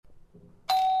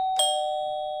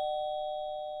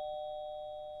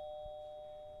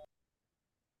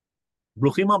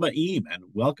Bruchim Habaim, and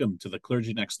welcome to the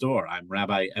Clergy Next Door. I'm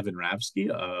Rabbi Evan Ravsky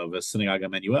of Synagogue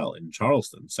Emmanuel in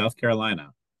Charleston, South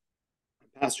Carolina.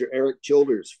 Pastor Eric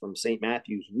Childers from St.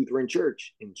 Matthew's Lutheran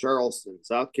Church in Charleston,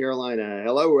 South Carolina.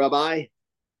 Hello, Rabbi.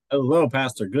 Hello,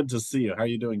 Pastor. Good to see you. How are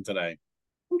you doing today?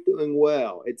 I'm doing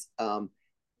well. It's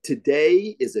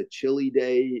today is a chilly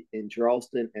day in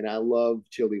Charleston, and I love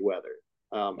chilly weather.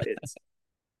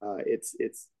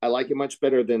 It's I like it much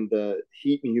better than the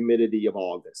heat and humidity of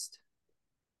August.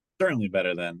 Certainly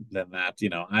better than that.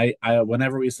 I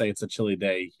whenever we say it's a chilly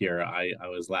day here, I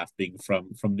was laughing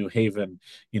from New Haven.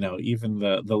 Even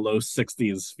the low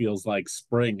 60s feels like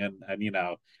spring and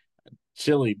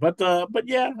chilly. But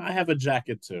yeah, I have a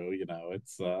jacket too. Yeah,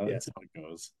 It's how it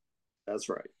goes. that's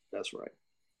right. That's right.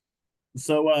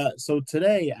 So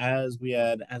today, as we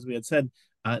had said,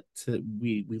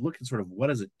 we look at sort of what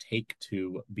does it take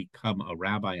to become a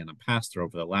rabbi and a pastor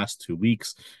over the last 2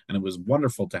 weeks, and it was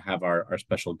wonderful to have our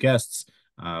special guests,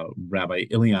 Rabbi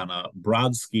Ilyana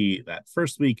Brodsky that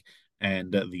first week,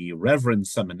 and the Reverend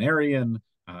Seminarian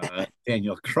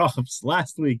Daniel Crofts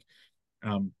last week.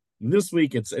 This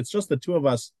week, it's just the two of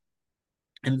us,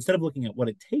 and instead of looking at what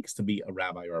it takes to be a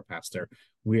rabbi or a pastor,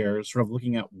 we're sort of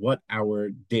looking at what our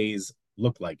days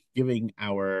look like, giving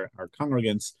our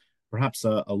congregants perhaps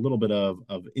a little bit of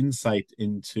insight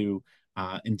into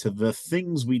the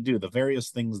things we do, the various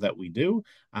things that we do.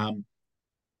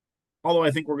 Although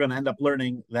I think we're going to end up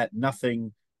learning that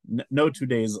no 2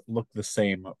 days look the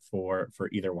same for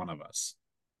either one of us.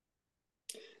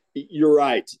 You're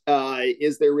right.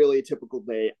 Is there really a typical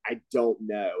day? I don't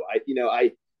know.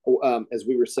 As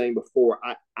we were saying before,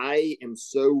 I am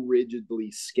so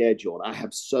rigidly scheduled. I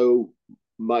have so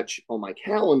much on my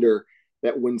calendar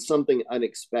that when something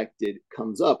unexpected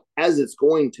comes up, as it's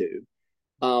going to,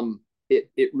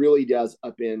 it really does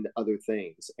upend other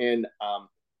things. And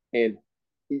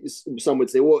some would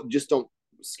say, well, just don't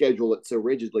schedule it so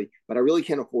rigidly, but I really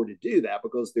can't afford to do that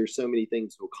because there's so many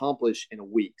things to accomplish in a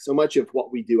week. So much of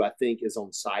what we do, I think, is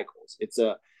on cycles. It's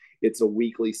a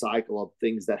weekly cycle of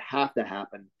things that have to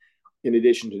happen in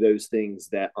addition to those things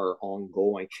that are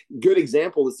ongoing. Good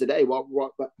example is today.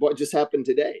 What just happened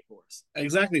today for us?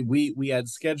 Exactly. We had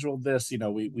scheduled this,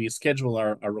 we schedule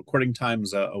our recording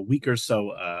times a week or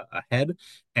so ahead.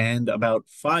 And about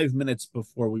 5 minutes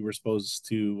before we were supposed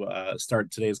to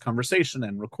start today's conversation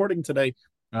and recording today,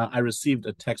 I received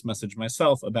a text message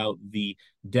myself about the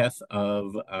death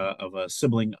of a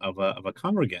sibling of a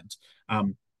congregant,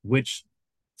 which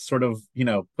sort of,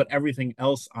 put everything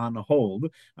else on hold,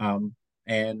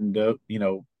 and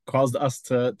caused us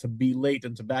to be late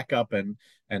and to back up and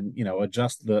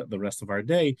adjust the rest of our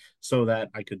day so that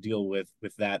I could deal with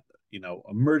that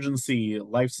emergency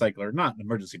life cycle, or not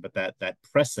emergency, but that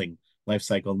pressing life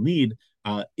cycle need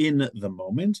in the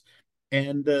moment.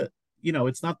 And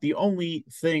it's not the only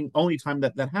time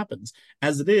that happens.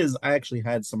 As it is, I actually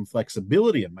had some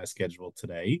flexibility in my schedule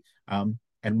today.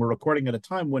 And we're recording at a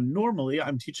time when normally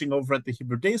I'm teaching over at the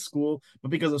Hebrew Day School,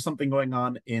 but because of something going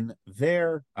on in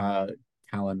their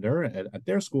calendar at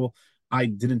their school, I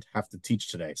didn't have to teach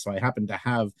today. So I happened to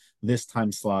have this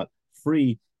time slot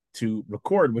free to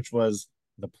record, which was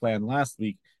the plan last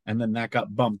week, and then that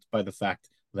got bumped by the fact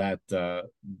that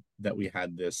we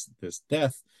had this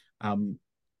death.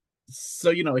 So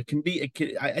I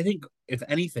think if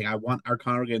anything, I want our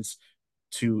congregants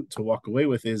to walk away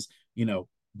with is,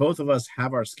 both of us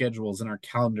have our schedules and our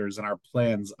calendars and our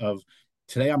plans of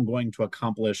today I'm going to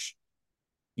accomplish,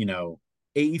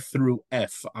 A through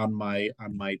F on my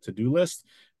to-do list.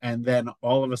 And then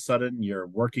all of a sudden you're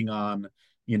working on,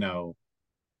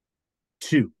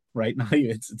 two, right? Now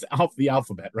it's the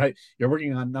alphabet, right? You're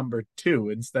working on number two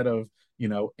instead of,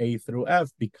 A through F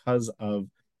because of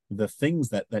the things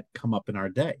that come up in our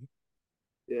day.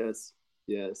 Yes,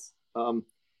 yes.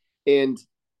 And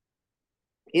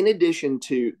in addition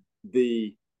to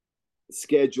the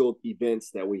scheduled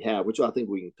events that we have, which I think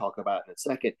we can talk about in a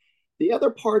second, the other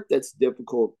part that's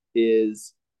difficult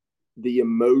is the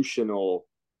emotional,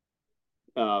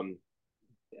 um,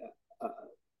 uh,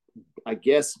 I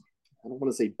guess, I don't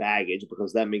want to say baggage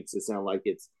because that makes it sound like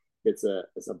it's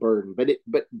a burden,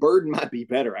 but burden might be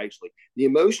better actually. The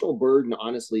emotional burden,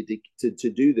 honestly,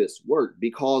 to do this work,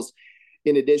 because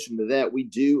in addition to that, we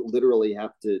do literally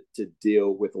have to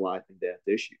deal with life and death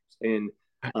issues, and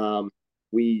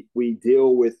we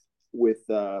deal with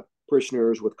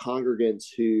parishioners, with congregants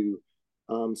who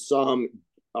some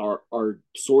are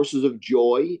sources of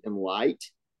joy and light,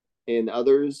 and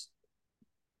others,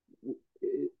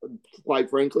 quite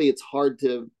frankly, it's hard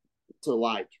to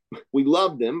like. We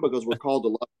love them because we're called to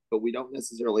love, but we don't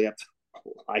necessarily have to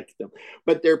like them.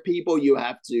 But they're people you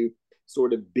have to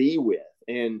sort of be with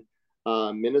and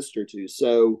minister to.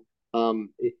 So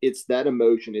it's that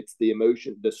emotion, it's the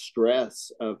emotion, the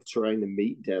stress of trying to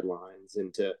meet deadlines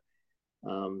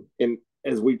and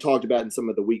as we've talked about in some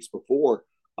of the weeks before,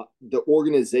 the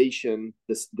organization,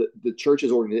 the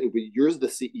church's organization. You're the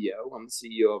CEO. I'm the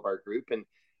CEO of our group, and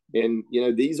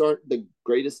these aren't the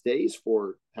greatest days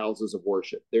for houses of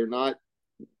worship. They're not.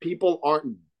 People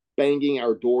aren't banging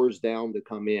our doors down to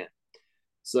come in.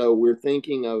 So we're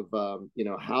thinking of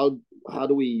how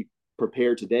do we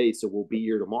prepare today so we'll be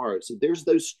here tomorrow. So there's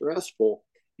those stressful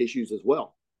issues as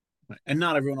well. And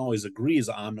not everyone always agrees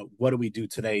on what do we do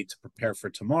today to prepare for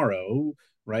tomorrow,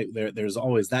 right? There's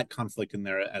always that conflict in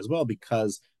there as well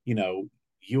because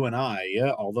you and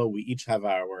I, although we each have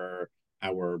our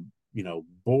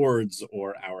boards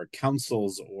or our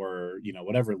councils or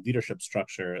whatever leadership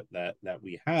structure that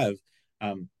we have,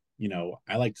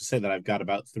 I like to say that I've got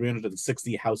about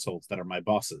 360 households that are my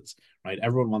bosses, right?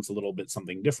 Everyone wants a little bit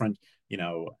something different.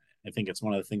 I think it's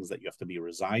one of the things that you have to be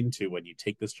resigned to when you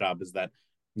take this job is that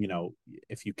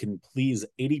if you can please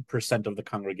 80% of the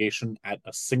congregation at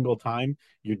a single time,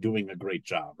 you're doing a great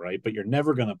job, right? But you're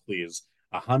never going to please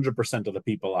 100% of the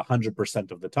people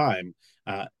 100% of the time.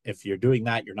 If you're doing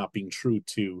that, you're not being true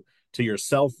to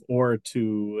yourself or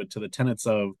to the tenets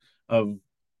of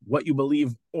what you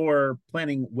believe or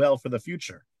planning well for the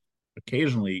future.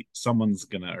 Occasionally, someone's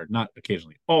gonna, or not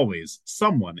occasionally, always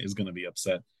someone is gonna be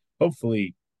upset.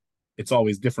 Hopefully, it's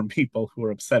always different people who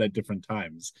are upset at different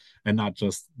times and not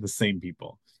just the same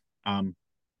people. Um,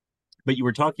 but you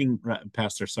were talking,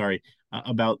 Pastor, sorry,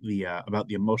 about the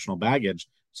emotional baggage.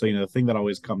 So the thing that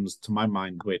always comes to my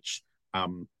mind, which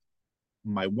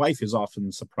my wife is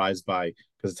often surprised by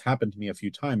because it's happened to me a few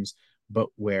times, but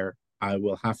where I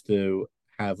will have to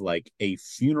have like a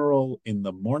funeral in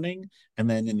the morning, and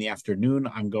then in the afternoon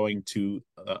I'm going to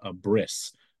a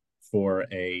bris for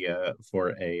a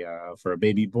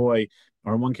baby boy.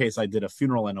 Or in one case, I did a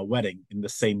funeral and a wedding in the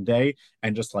same day,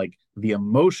 and just like the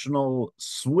emotional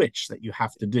switch that you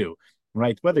have to do,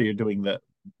 right? Whether you're doing the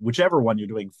whichever one you're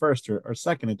doing first or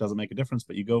second, it doesn't make a difference.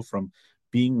 But you go from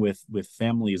being with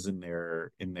families in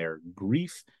their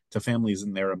grief to families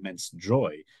in their immense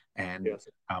joy, and Yes.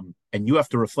 and you have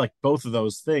to reflect both of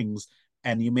those things.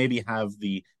 And you maybe have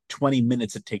the 20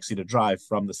 minutes it takes you to drive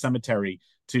from the cemetery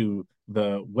to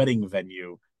the wedding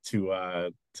venue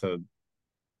to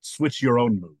switch your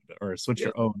own mood or switch Yes.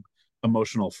 your own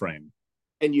emotional frame.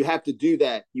 And you have to do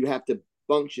that. You have to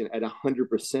function at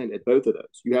 100% at both of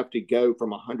those. You have to go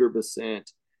from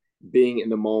 100% being in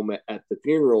the moment at the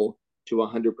funeral to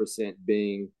 100%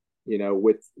 being,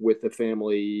 with the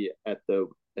family at the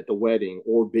wedding,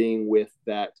 or being with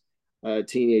that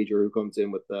teenager who comes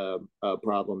in with a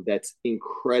problem that's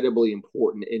incredibly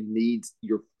important and needs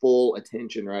your full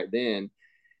attention right then.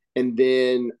 And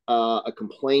then a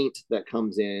complaint that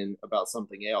comes in about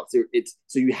something else. It's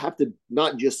so you have to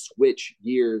not just switch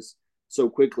gears so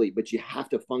quickly, but you have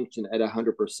to function at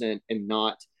 100% and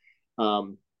not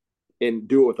um, and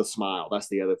do it with a smile. That's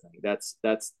the other thing. That's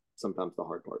sometimes the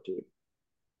hard part too.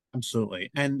 Absolutely.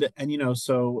 And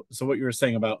so what you were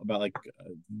saying about like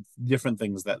different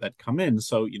things that come in.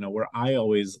 So, where I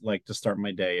always like to start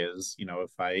my day is,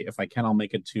 if I can, I'll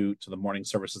make it to the morning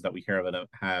services that we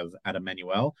have at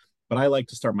Emmanuel. But I like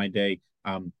to start my day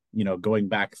going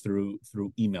back through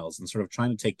emails and sort of trying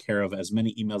to take care of as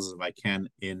many emails as I can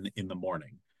in the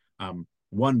morning.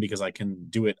 One, because I can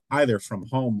do it either from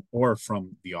home or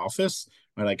from the office,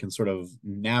 right? I can sort of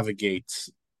navigate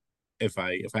if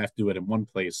I have to do it in one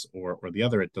place or the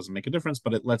other, it doesn't make a difference.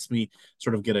 But it lets me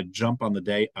sort of get a jump on the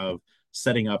day of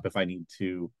setting up if I need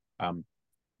to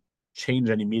change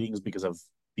any meetings because of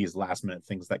these last minute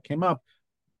things that came up.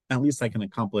 At least I can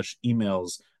accomplish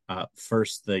emails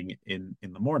first thing in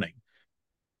the morning.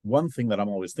 One thing that I'm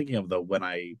always thinking of though when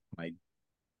I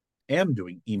am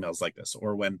doing emails like this,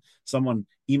 or when someone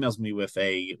emails me with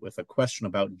a question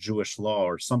about Jewish law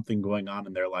or something going on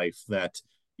in their life that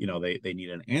they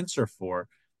need an answer for,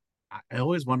 I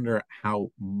always wonder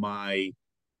how my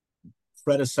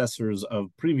predecessors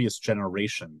of previous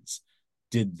generations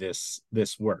did this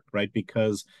work, right?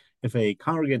 Because if a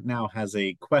congregant now has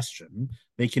a question,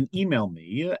 they can email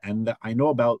me, and I know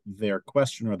about their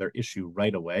question or their issue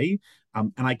right away,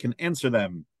 and I can answer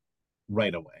them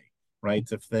right away, right?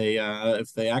 If they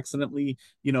accidentally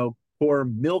pour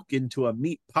milk into a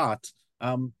meat pot,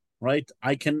 right?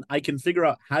 I can figure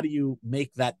out how do you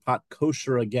make that pot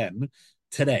kosher again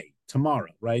today,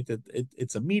 tomorrow, right?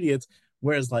 It's immediate.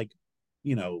 Whereas like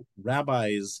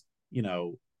rabbis, you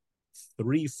know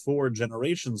 3 4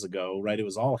 generations ago, right, it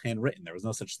was all handwritten. There was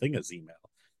no such thing as email,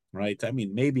 right? I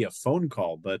mean, maybe a phone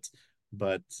call, but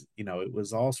but it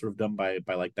was all sort of done by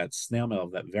like that snail mail,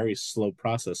 that very slow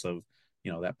process of,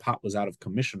 that pot was out of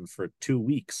commission for 2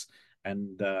 weeks.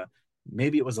 And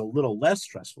maybe it was a little less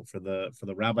stressful for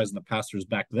the rabbis and the pastors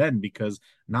back then, because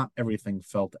not everything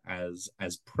felt as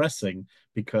pressing,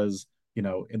 because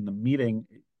in the meeting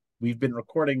we've been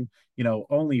recording,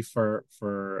 only for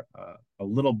a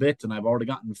little bit, and I've already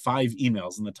gotten 5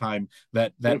 emails in the time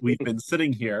that we've been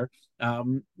sitting here.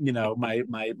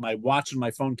 My watch and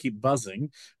my phone keep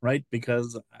buzzing, right?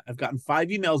 Because I've gotten 5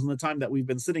 emails in the time that we've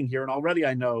been sitting here, and already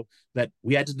I know that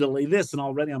we had to delay this, and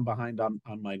already I'm behind on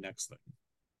my next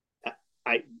thing.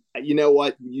 I, you know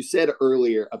what you said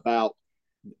earlier about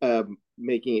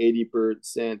making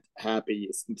 80% happy,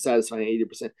 satisfying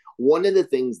 80%. One of the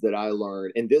things that I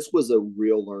learned, and this was a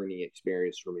real learning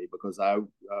experience for me, because I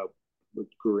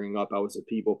growing up, I was a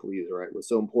people pleaser. Right? It was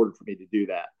so important for me to do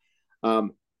that.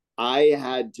 I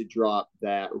had to drop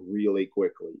that really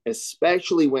quickly,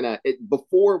 especially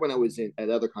before, when I was at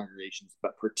other congregations,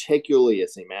 but particularly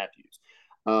at St. Matthew's.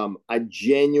 I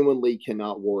genuinely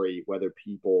cannot worry whether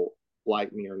people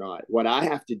like me or not. What I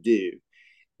have to do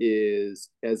is,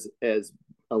 as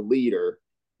a leader,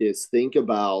 is think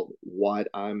about what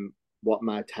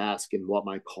my task and what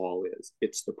my call is.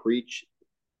 It's to preach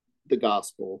the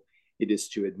gospel. It is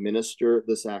to administer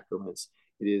the sacraments.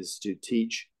 It is to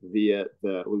teach via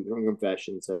the Lutheran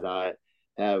confessions that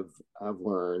I've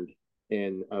learned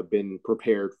and been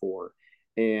prepared for,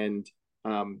 and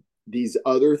these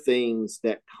other things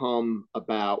that come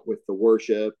about with the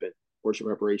worship and worship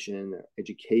preparation,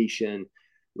 education,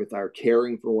 with our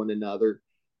caring for one another,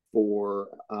 for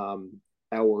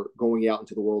our going out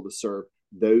into the world to serve.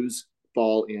 Those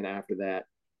fall in after that.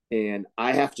 And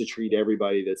I have to treat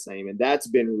everybody the same. And that's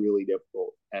been really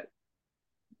difficult at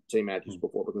St. Matthew's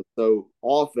before, because so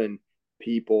often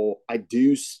I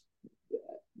do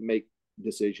make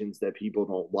decisions that people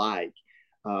don't like.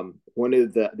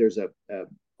 There's a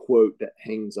quote that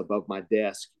hangs above my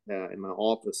desk in my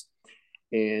office,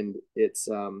 and it's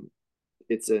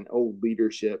an old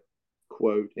leadership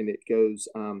quote, and it goes,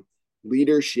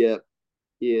 leadership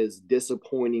is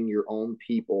disappointing your own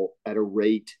people at a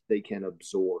rate they can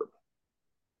absorb.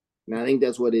 And I think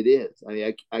that's what it is. I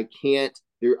mean, I can't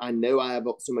there. I know I have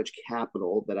so much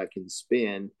capital that I can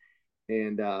spend,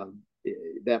 and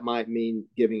that might mean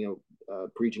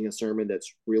preaching a sermon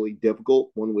that's really difficult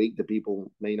one week that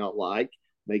people may not like,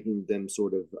 making them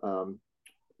sort of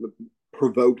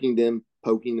provoking them,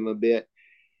 poking them a bit,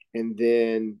 and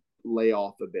then lay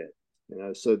off a bit,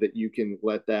 so that you can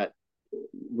let that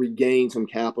regain some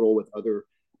capital with other.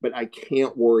 But I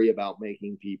can't worry about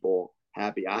making people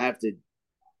happy. I have to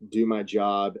do my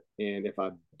job, and if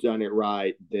I've done it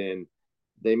right, then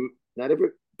they not every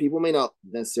people may not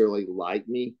necessarily like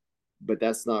me, but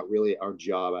that's not really our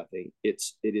job. I think it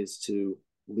is to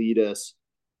lead us,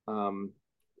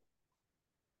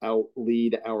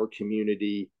 lead our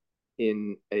community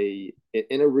in a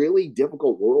really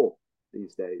difficult world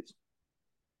these days.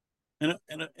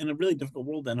 In a really difficult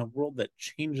world, and a world that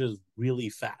changes really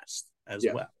fast as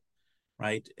Yeah. well,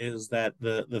 right? Is that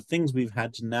the things we've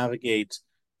had to navigate,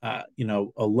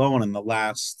 alone in the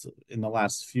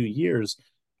last few years.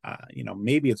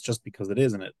 Maybe it's just because it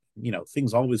is, and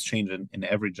things always change in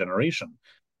every generation.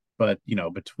 But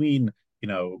between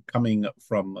coming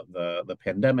from the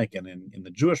pandemic, and in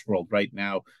the Jewish world right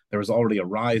now, there was already a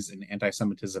rise in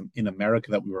anti-Semitism in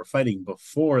America that we were fighting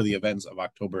before the events of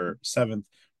October 7th,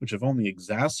 which have only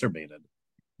exacerbated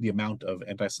the amount of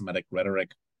anti-Semitic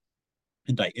rhetoric,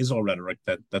 anti-Israel rhetoric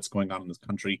that's going on in this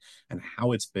country, and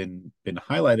how it's been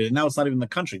highlighted. And now it's not even the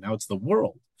country; now it's the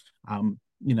world.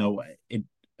 It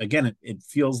again, it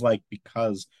feels like,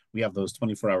 because we have those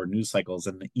 24-hour news cycles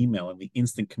and the email and the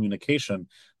instant communication,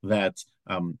 that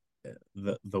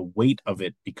the weight of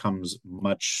it becomes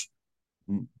much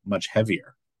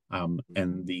heavier.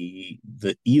 And the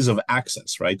ease of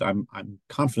access, right? I'm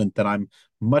confident that I'm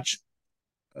much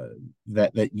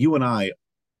that you and I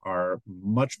are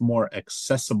much more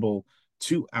accessible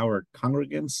to our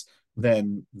congregants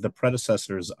than the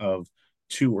predecessors of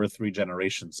 2 or 3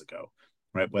 generations ago,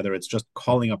 right? Whether it's just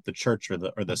calling up the church or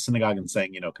the synagogue and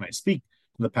saying, can I speak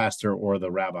to the pastor or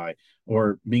the rabbi,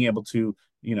 or being able to,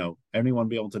 anyone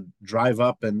be able to drive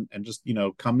up and just,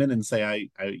 come in and say,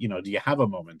 do you have a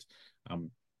moment?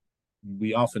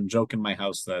 We often joke in my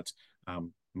house that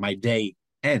my day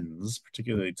ends,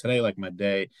 particularly today, like my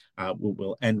day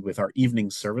will end with our evening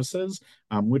services,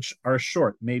 which are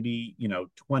short, maybe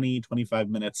 20-25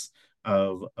 minutes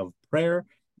of prayer.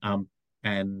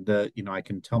 And I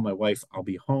can tell my wife I'll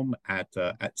be home at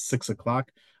 6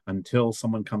 o'clock, until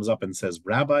someone comes up and says,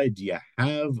 Rabbi, do you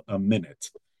have a minute?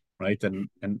 right?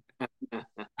 And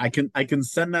I can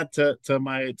send that to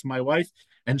my wife,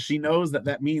 and she knows that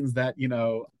that means that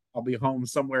I'll be home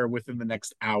somewhere within the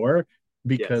next hour,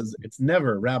 Yes. because it's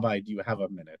never, Rabbi, do you have a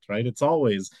minute, right? It's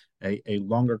always a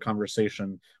longer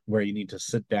conversation where you need to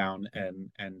sit down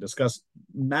and discuss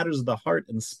matters of the heart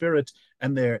and spirit,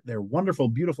 and they're wonderful,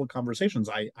 beautiful conversations.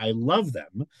 I love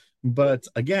them, but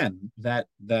again, that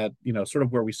sort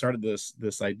of where we started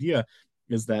this idea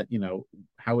is that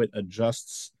how it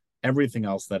adjusts everything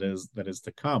else that is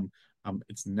to come.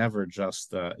 It's never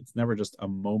just a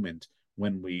moment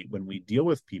when we deal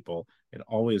with people. It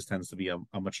always tends to be a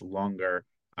much longer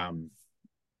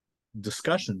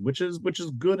discussion, which is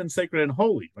good and sacred and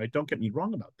holy, right? Don't get me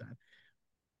wrong about that.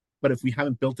 But if we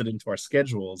haven't built it into our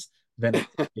schedules, then it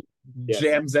Yes.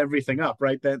 jams everything up,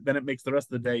 right? Then it makes the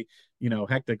rest of the day,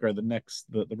 hectic, or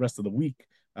the rest of the week,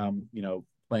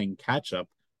 playing catch up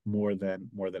more than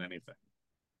anything.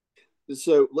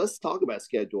 So let's talk about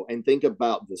schedule and think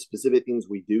about the specific things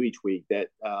we do each week. That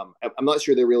I'm not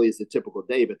sure there really is a typical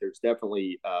day, but there's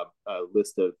definitely a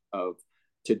list of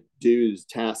to dos,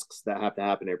 tasks that have to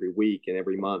happen every week and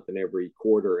every month and every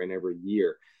quarter and every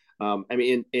year. I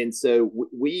mean, and so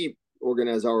we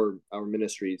organize our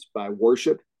ministries by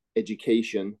worship,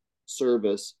 education,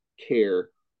 service, care.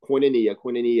 Koinonia.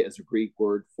 Koinonia is a Greek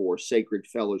word for sacred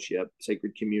fellowship,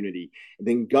 sacred community, and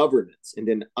then governance. And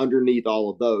then underneath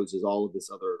all of those is all of this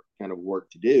other kind of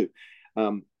work to do.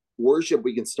 Worship,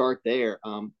 we can start there.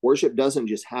 Worship doesn't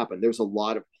just happen. There's a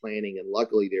lot of planning, and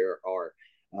luckily there are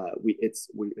we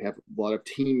have a lot of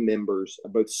team members,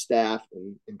 both staff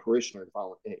and parishioners,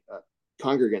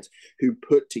 congregants who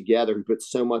put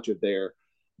so much of their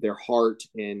heart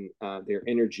and their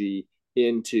energy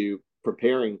into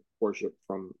preparing worship,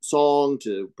 from song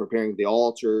to preparing the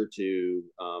altar to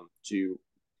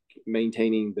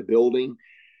maintaining the building.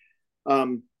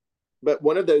 Um, but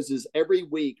one of those is every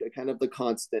week, a kind of the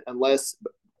constant, unless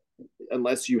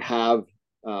you have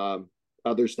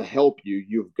others to help you.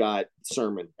 You've got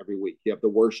sermon every week. You have the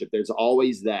worship. There's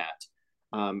always that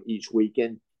each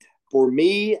weekend. For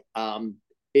me,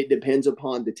 it depends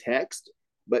upon the text,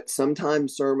 but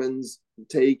sometimes sermons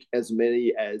take as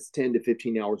many as 10 to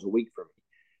 15 hours a week for me.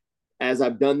 As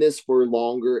I've done this for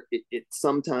longer, it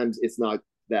sometimes it's not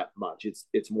that much.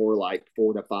 It's more like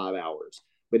 4 to 5 hours.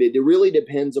 But it really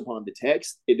depends upon the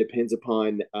text. It depends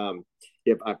upon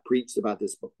if I preached about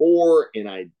this before, and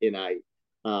I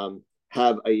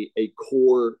have a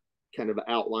core kind of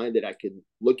outline that I can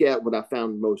look at. What I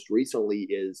found most recently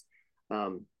is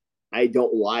I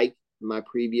don't like my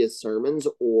previous sermons,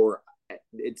 or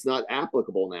it's not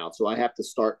applicable now, so I have to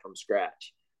start from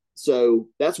scratch. So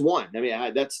that's one. I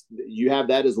mean, that's, you have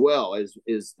that as well as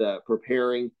is the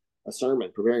preparing a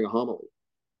sermon, preparing a homily.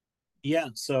 Yeah.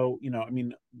 So, I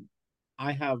mean,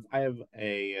 I have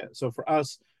a so for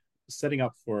us, setting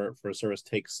up for a service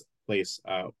takes place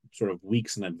sort of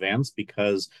weeks in advance,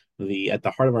 because the at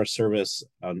the heart of our service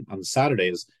on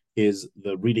Saturdays is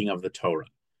the reading of the Torah.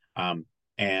 Um,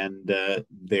 and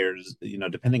there's,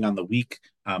 depending on the week,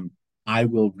 I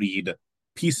will read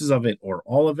pieces of it or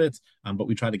all of it, but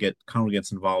we try to get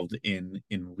congregants involved in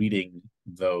reading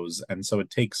those, and so it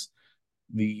takes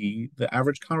the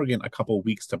average congregant a couple of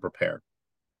weeks to prepare.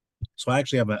 So I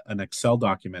actually have an Excel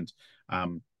document,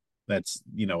 that's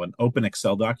an open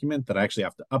Excel document that I actually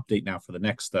have to update now for the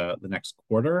next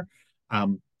quarter,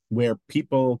 where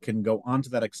people can go onto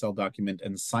that Excel document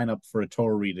and sign up for a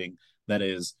Torah reading that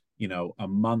is a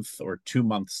month or 2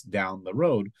 months down the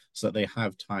road, so that they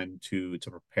have time to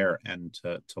prepare and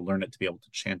to learn it, to be able to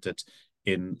chant it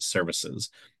in services.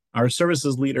 Our service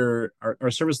leaders,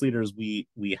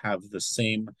 we have the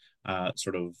same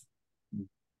sort of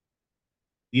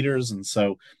leaders, and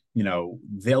so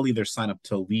they'll either sign up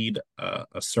to lead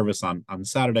a service on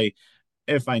Saturday.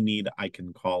 If I need, I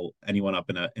can call anyone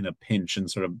up in a pinch and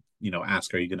sort of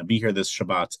ask, are you going to be here this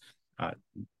Shabbat? uh,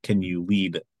 can you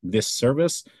lead this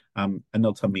service? And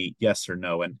they'll tell me yes or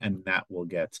no, and that will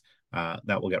get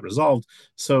resolved.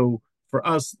 So for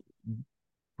us,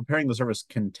 preparing the service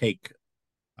can take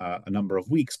a number of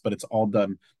weeks, but it's all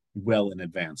done well in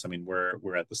advance. I mean,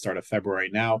 we're at the start of February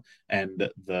now, and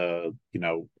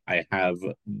I have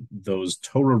those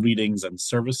Torah readings and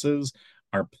services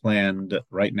are planned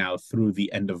right now through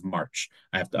the end of March.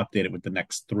 I have to update it with the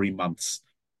next 3 months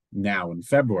now in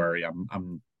February.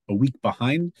 I'm a week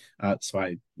behind, so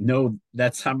I know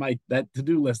that's on my that to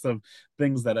do list of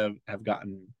things that have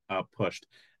gotten pushed.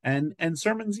 And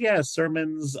sermons, yeah,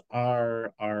 sermons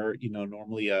are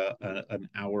normally an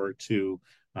hour or two,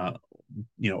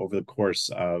 over the course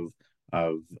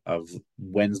of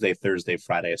Wednesday, Thursday,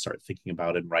 Friday. I start thinking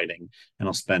about and writing, and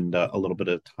I'll spend a little bit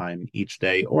of time each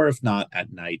day, or if not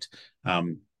at night,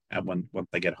 at when once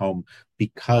I get home,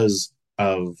 because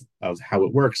of how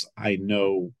it works. I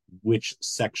know which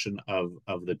section of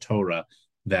the Torah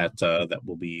that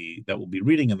we'll be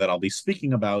reading and that I'll be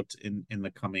speaking about in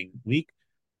the coming week.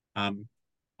 Um,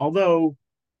 Although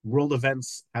world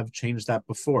events have changed that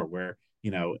before, where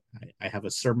I have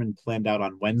a sermon planned out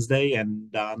on Wednesday,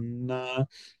 and on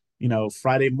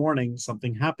Friday morning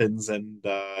something happens, and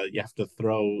you have to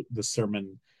throw the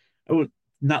sermon. I would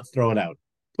not throw it out,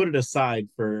 put it aside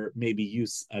for maybe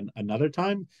use another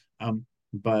time.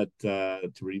 But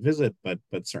to revisit, but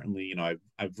certainly,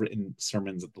 I've written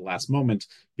sermons at the last moment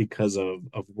because of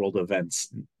world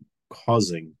events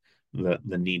causing the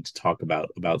need to talk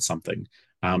about something.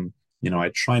 Um, I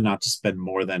try not to spend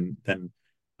more than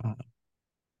uh,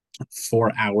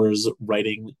 4 hours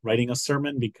writing a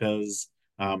sermon, because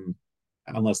um,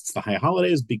 unless it's the high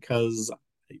holidays, because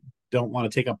I don't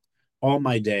want to take up all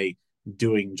my day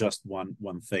doing just one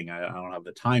thing. I don't have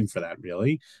the time for that,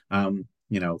 really.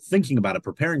 Thinking about it,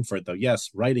 preparing for it, though,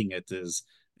 yes, writing it is.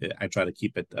 I try to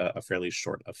keep it a fairly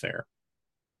short affair.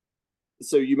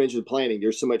 So you mentioned planning.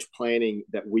 There's so much planning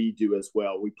that we do as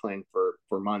well. We plan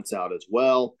for months out as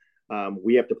well.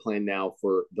 We have to plan now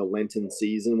for the Lenten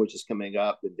season, which is coming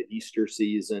up, the Easter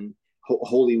season,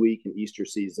 Holy Week, and Easter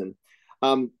season.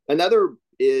 Another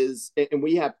is, and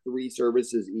we have three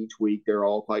services each week. They're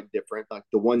all quite different. Like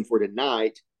the one for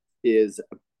tonight is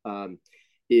um,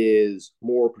 is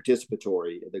more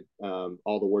participatory.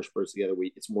 All the worshipers together,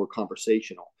 it's more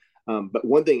conversational. But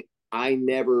one thing, I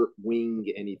never wing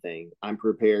anything. I'm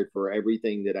prepared for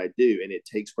everything that I do, and it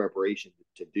takes preparation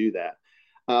to do that.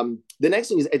 The next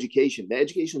thing is education. The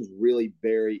education is really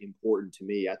very important to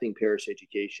me. I think parish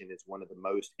education is one of the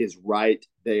most, is right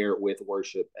there with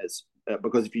worship, as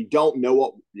because if you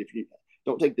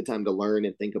don't take the time to learn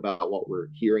and think about what we're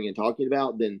hearing and talking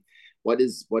about, then what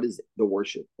is the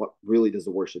worship? What really does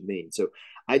the worship mean? So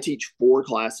I teach 4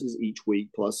 classes each week,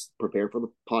 plus prepare for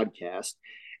the podcast.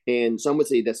 And some would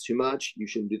say that's too much. You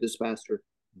shouldn't do this, Pastor.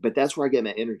 But that's where I get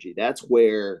my energy. That's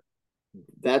the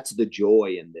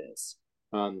joy in this.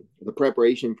 The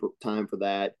preparation for time for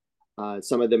that.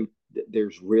 Some of them,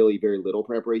 there's really very little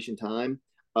preparation time.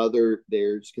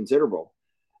 There's considerable.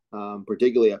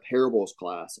 Particularly a parables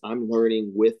class. I'm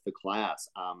learning with the class.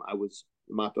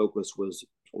 My focus was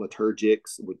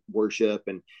liturgics with worship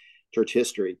and church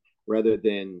history rather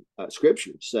than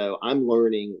scripture. So I'm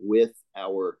learning with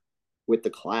the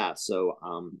class. So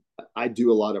I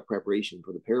do a lot of preparation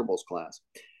for the parables class.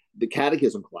 The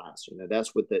catechism class,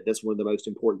 that's one of the most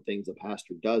important things a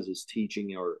pastor does, is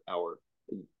teaching our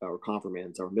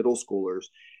confirmants, our middle schoolers,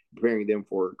 preparing them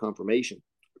for confirmation.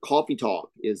 Coffee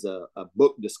Talk is a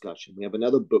book discussion. We have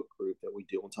another book group that we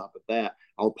do on top of that.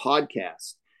 Our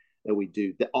podcast that we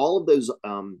do. All of those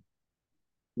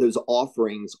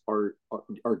offerings are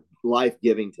life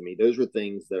giving to me. Those are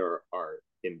things that are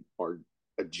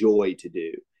a joy to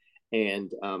do,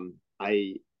 and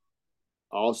I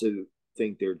also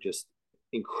think they're just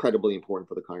incredibly important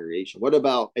for the congregation. What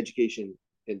about education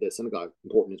in the synagogue?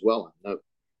 Important as well. No.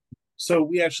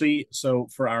 So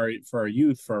for our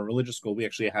youth, for our religious school, we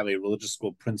actually have a religious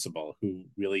school principal who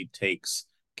really takes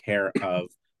care of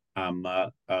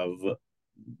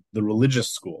the religious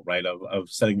school, right? Of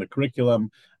setting the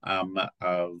curriculum,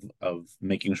 of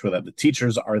making sure that the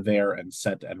teachers are there and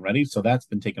set and ready. So that's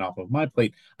been taken off of my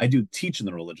plate. I do teach in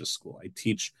the religious school. I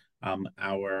teach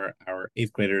our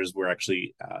eighth graders. We're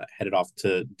actually headed off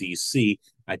to DC.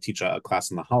 I teach a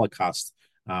class on the Holocaust,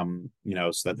 so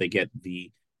that they get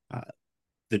uh,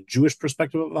 the Jewish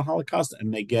perspective of the Holocaust,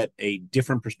 and they get a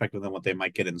different perspective than what they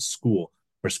might get in school,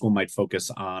 where school might focus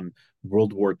on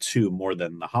World War II more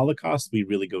than the Holocaust. We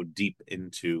really go deep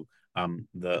into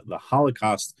the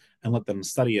Holocaust and let them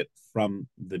study it from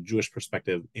the Jewish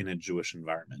perspective in a Jewish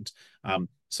environment.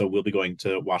 So we'll be going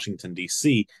to Washington,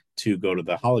 D.C. to go to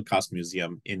the Holocaust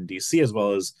Museum in D.C., as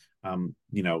well as,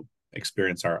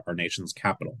 experience our nation's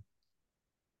capital.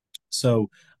 So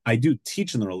I do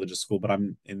teach in the religious school, but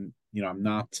I'm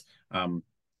not. The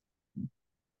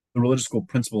religious school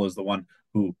principal is the one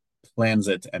who plans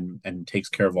it and takes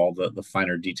care of all the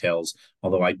finer details.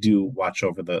 Although I do watch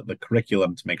over the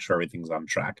curriculum to make sure everything's on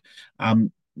track.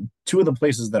 Two of the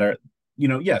places that are,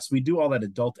 yes, we do all that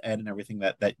adult ed and everything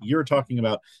that you're talking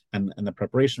about, and the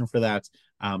preparation for that.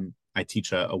 I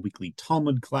teach a weekly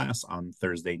Talmud class on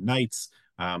Thursday nights.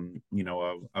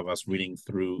 Of us reading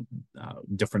through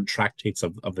different tractates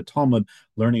of the Talmud,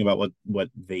 learning about what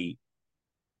they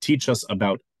teach us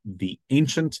about the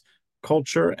ancient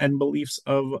culture and beliefs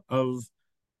of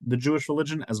the Jewish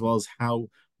religion, as well as how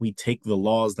we take the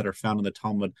laws that are found in the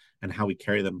Talmud and how we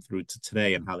carry them through to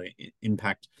today and how they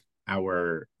impact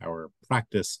our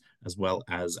practice as well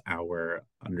as our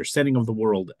understanding of the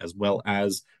world as well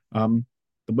as the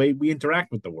way we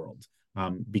interact with the world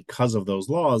because of those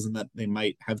laws, and that they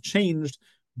might have changed,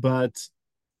 but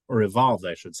or evolved,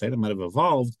 I should say. They might have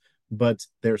evolved, but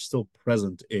they're still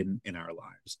present in our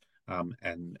lives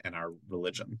and our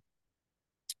religion.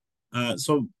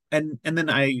 And then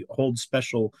I hold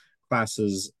special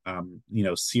classes,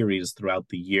 series throughout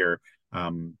the year.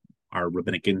 Our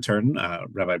rabbinic intern,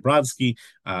 Rabbi Brodsky,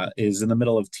 is in the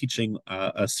middle of teaching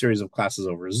a series of classes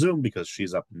over Zoom because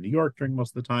she's up in New York during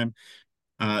most of the time.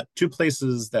 Two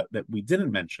places that we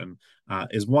didn't mention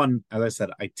is one, as I said,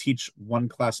 I teach one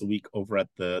class a week over at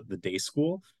the day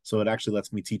school, so it actually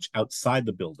lets me teach outside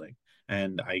the building,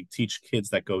 and I teach kids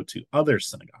that go to other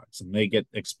synagogues, and they get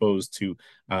exposed to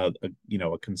a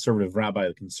conservative rabbi,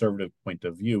 a conservative point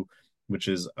of view, which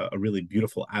is a really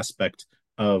beautiful aspect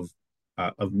of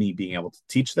me being able to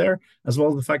teach there, as well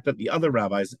as the fact that the other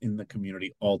rabbis in the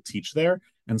community all teach there.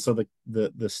 And so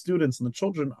the students and the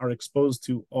children are exposed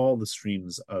to all the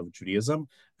streams of Judaism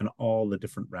and all the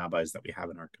different rabbis that we have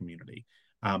in our community.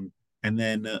 And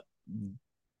then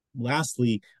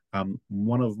lastly,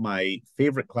 one of my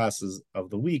favorite classes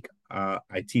of the week, I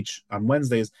teach on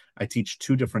Wednesdays. I teach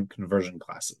two different conversion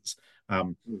classes. I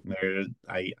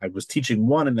was teaching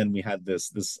one, and then we had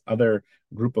this other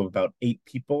group of about 8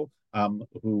 people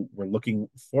who were looking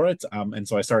for it, and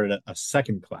so I started a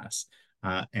second class.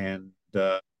 And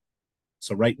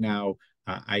So right now,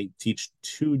 I teach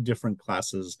two different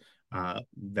classes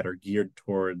that are geared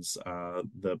towards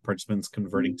the participants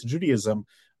converting to Judaism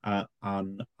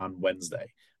on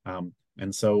Wednesday.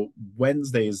 And so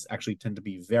Wednesdays actually tend to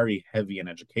be very heavy in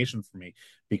education for me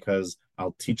because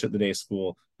I'll teach at the day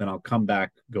school, then I'll come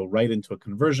back, go right into a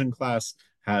conversion class,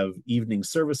 have evening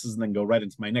services, and then go right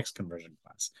into my next conversion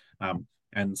class.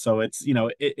 And so it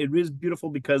is beautiful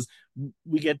because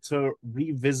we get to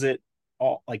revisit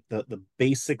all like the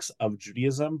basics of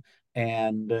Judaism,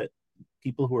 and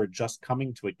people who are just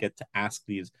coming to it get to ask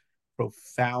these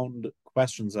profound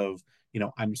questions of,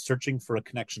 I'm searching for a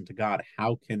connection to God.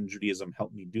 How can Judaism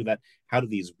help me do that? How do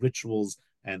these rituals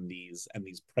and these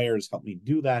prayers help me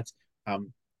do that?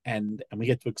 And we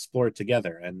get to explore it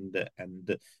together. And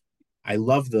I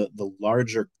love the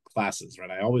larger classes,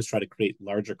 right? I always try to create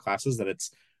larger classes that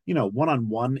it's, one on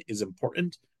one is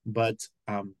important, but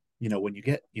when you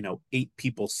get 8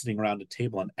 people sitting around a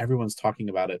table and everyone's talking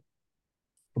about it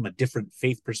from a different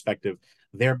faith perspective,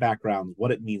 their backgrounds,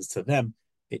 what it means to them,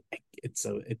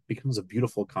 it becomes a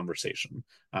beautiful conversation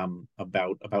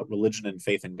about religion and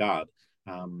faith in God,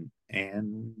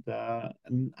 and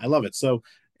I love it. So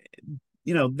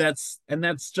that's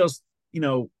just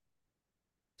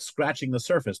scratching the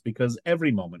surface, because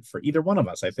every moment for either one of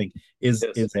us, I think, is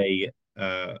Yes, is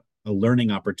a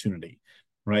learning opportunity,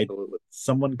 right? absolutely.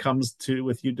 Someone comes to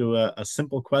with you to a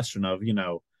simple question of,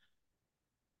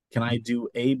 can I do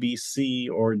A, B, C,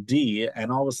 or D?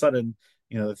 And all of a sudden,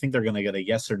 they think they're going to get a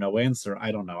yes or no answer.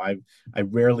 I don't know. I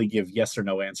rarely give yes or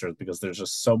no answers because there's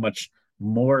just so much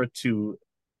more to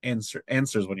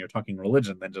answers when you're talking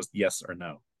religion than just yes or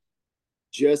no.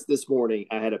 Just this morning,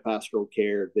 I had a pastoral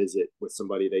care visit with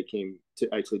somebody. They came to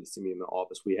see me in the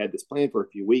office. We had this plan for a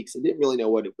few weeks. I didn't really know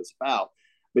what it was about,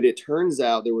 but it turns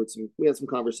out we had some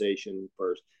conversation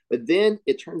first, but then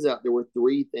it turns out there were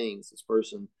 3 things this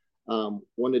person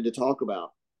wanted to talk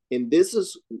about. And this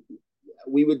is,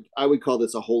 I would call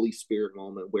this a Holy Spirit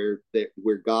moment where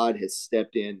God has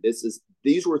stepped in.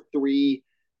 These were 3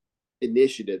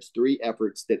 initiatives, 3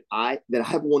 efforts that I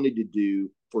have wanted to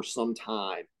do for some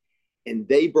time, and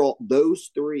they brought those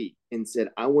 3 and said,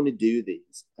 I want to do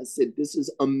these. I said, this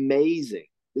is amazing.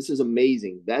 This is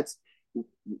amazing.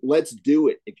 Let's do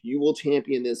it. If you will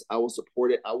champion this, I will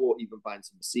support it. I will even find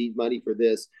some seed money for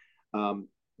this. Um,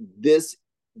 this,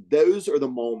 those are the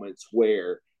moments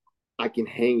where I can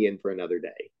hang in for another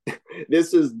day.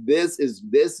 This is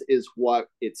what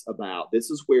it's about.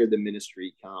 This is where the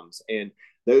ministry comes, and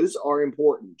those are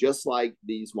important. Just like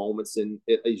these moments, and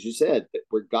as you said,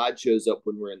 where God shows up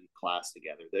when we're in class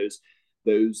together.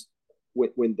 Those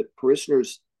when the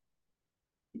parishioners,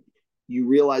 you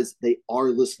realize they are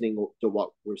listening to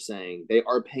what we're saying. They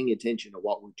are paying attention to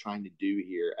what we're trying to do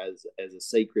here as a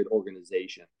sacred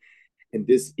organization. And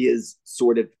this is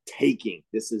sort of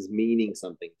this is meaning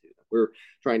something to them. We're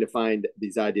trying to find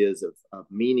these ideas of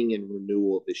meaning and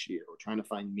renewal this year. We're trying to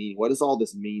find meaning. What does all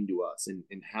this mean to us, and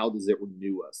how does it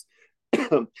renew us?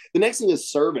 The next thing is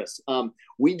service.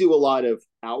 We do a lot of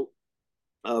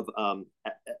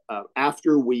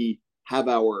after we have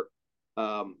our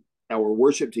our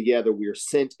worship together, we are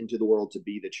sent into the world to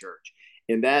be the church.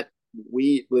 And that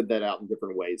we live that out in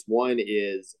different ways. One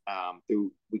is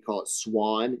through, we call it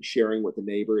SWAN, sharing with the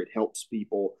neighbor. It helps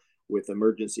people with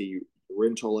emergency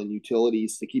rental and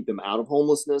utilities to keep them out of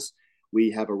homelessness.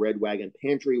 We have a Red Wagon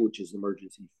Pantry, which is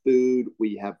emergency food.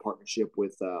 We have partnership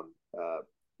with,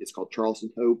 it's called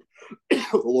Charleston Hope,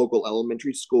 a local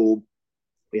elementary school.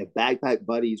 We have Backpack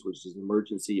Buddies, which is an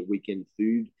emergency weekend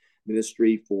food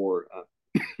ministry for,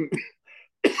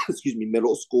 excuse me,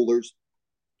 middle schoolers.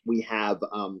 We have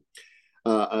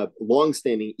a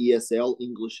longstanding ESL,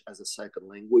 English as a Second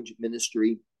Language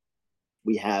ministry.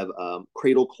 We have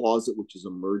Cradle Closet, which is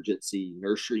emergency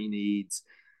nursery needs.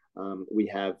 We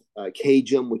have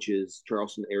CAJM, which is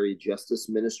Charleston Area Justice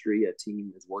Ministry. A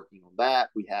team is working on that.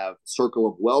 We have Circle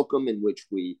of Welcome, in which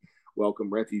we welcome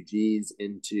refugees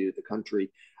into the country.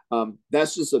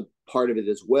 That's just a part of it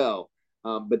as well.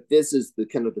 But this is the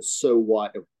kind of the so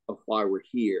what of why we're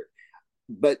here.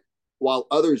 But while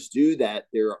others do that,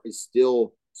 there is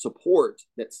still support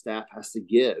that staff has to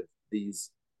give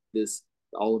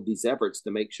all of these efforts to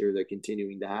make sure they're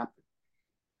continuing to happen.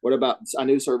 What about, I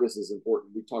know service is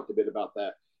important. We talked a bit about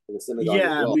that in the synagogue as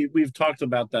Yeah, well. we've talked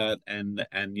about that, and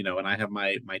and I have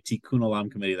my Tikkun Olam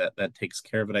committee that takes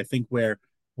care of it. I think where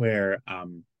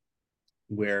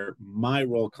my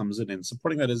role comes in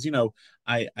supporting that is,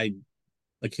 I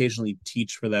occasionally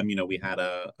teach for them. We had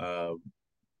a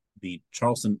the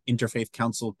Charleston Interfaith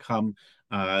Council come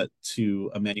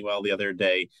to Emmanuel the other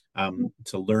day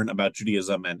to learn about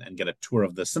Judaism and get a tour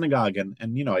of the synagogue, and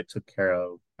I took care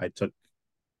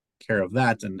of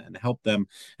that and helped them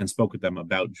and spoke with them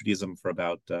about Judaism for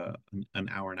about an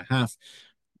hour and a half.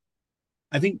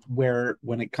 I think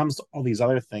when it comes to all these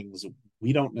other things,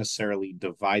 we don't necessarily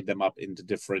divide them up into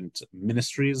different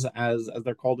ministries as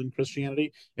they're called in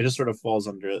Christianity. It just sort of falls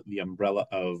under the umbrella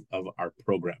of our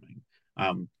programming.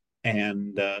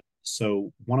 And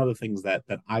so one of the things that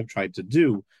I've tried to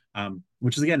do,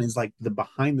 which is again is like the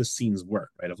behind the scenes work,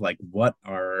 right? Of like what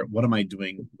am I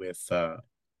doing with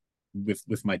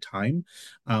my time.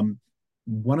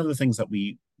 One of the things that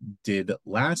we did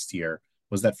last year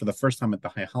was that for the first time at the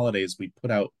high holidays, we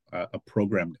put out a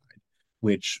program guide,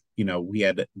 which we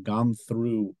had gone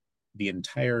through the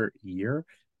entire year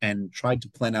and tried to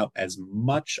plan out as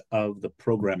much of the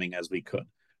programming as we could.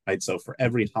 Right. So for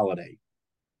every holiday,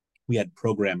 we had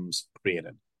programs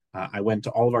created. I went to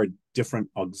all of our different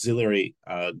auxiliary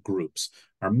groups,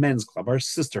 our men's club, our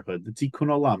sisterhood, the Tikkun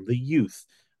Olam, the youth,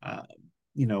 uh,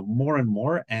 more and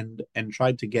more, and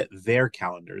tried to get their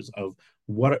calendars of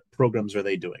what programs are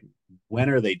they doing, when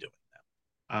are they doing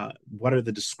them, what are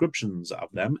the descriptions of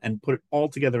them, and put it all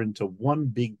together into one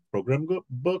big program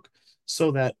book,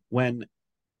 so that when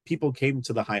people came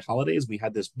to the high holidays, we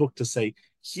had this book to say,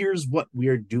 here's what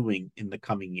we're doing in the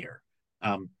coming year.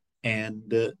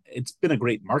 And it's been a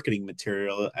great marketing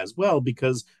material as well,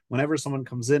 because whenever someone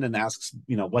comes in and asks,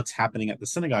 what's happening at the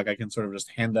synagogue, I can sort of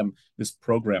just hand them this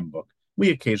program book. We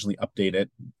occasionally update it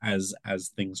as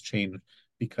things change,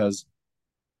 because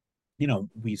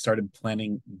we started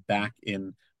planning back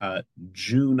in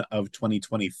June of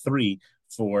 2023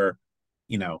 for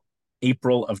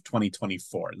April of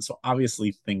 2024, and so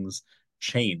obviously things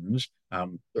change.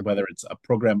 Whether it's a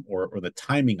program or the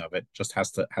timing of it just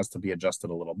has to be adjusted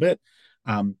a little bit.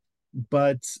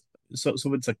 But so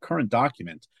it's a current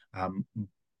document.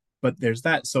 But there's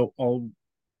that. So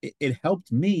it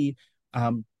helped me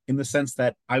in the sense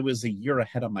that I was a year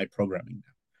ahead of my programming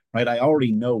now. Right, I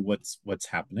already know what's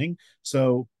happening.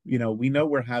 So we know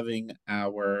we're having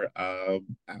our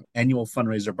annual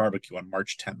fundraiser barbecue on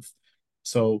March 10th.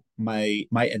 So my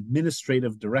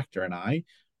administrative director and I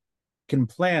can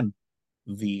plan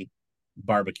the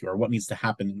barbecue, or what needs to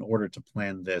happen in order to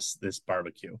plan this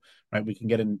barbecue. Right, we can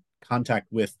get in contact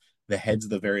with the heads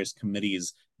of the various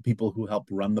committees, people who help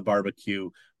run the barbecue,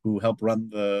 who help run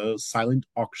the silent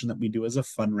auction that we do as a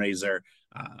fundraiser.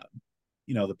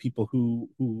 The people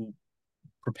who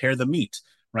prepare the meat,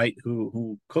 right?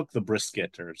 Who cook the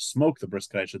brisket, or smoke the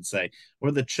brisket, I should say,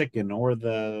 or the chicken, or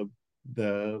the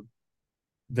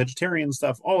vegetarian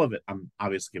stuff, all of it. I'm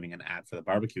obviously giving an ad for the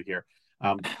barbecue here.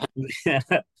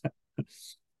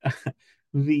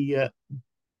 The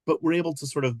But we're able to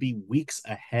sort of be weeks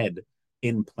ahead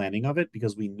in planning of it,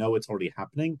 because we know it's already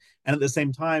happening, and at the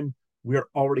same time, we're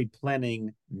already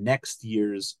planning next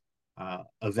year's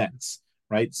events.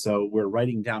 Right, so we're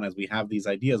writing down, as we have these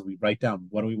ideas, we write down,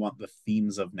 what do we want the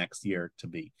themes of next year to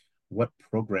be, what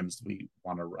programs do we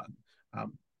want to run,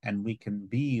 and we can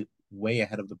be way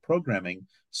ahead of the programming,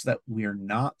 so that we're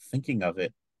not thinking of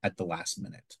it at the last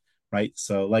minute. right?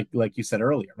 So like you said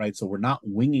earlier, right? So we're not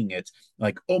winging it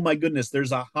like, oh my goodness,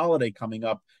 there's a holiday coming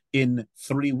up in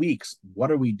 3 weeks.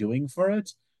 What are we doing for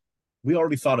it? We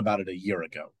already thought about it a year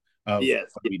ago of Yes.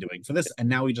 what are we doing for this, and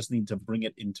now we just need to bring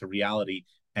it into reality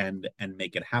and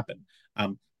make it happen.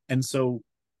 And so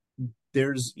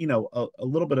there's a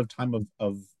little bit of time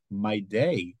of my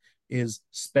day is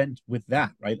spent with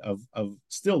that, right? Of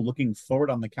still looking forward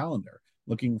on the calendar,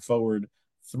 looking forward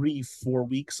 3 4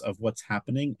 weeks of what's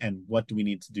happening and what do we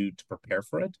need to do to prepare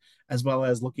for it, as well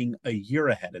as looking a year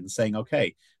ahead and saying,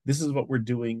 okay, this is what we're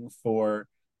doing for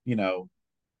you know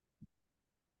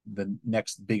the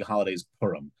next big holidays,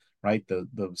 Purim, right? The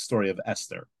story of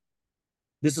Esther.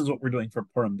 This is what we're doing for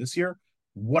Purim this year.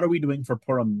 What are we doing for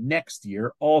Purim next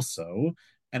year also?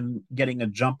 And getting a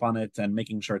jump on it and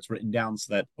making sure it's written down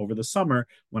so that over the summer,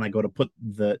 when I go to put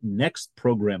the next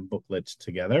program booklet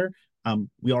together,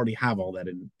 we already have all that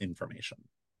information.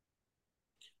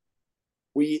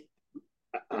 We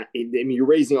I mean, you're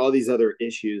raising all these other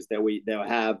issues that we that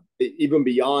have even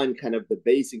beyond kind of the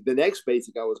basic. The next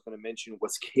basic I was going to mention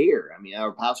was care. I mean,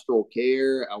 our pastoral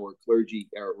care, our clergy,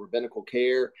 our rabbinical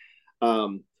care.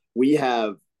 We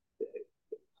have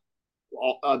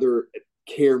all other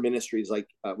care ministries, like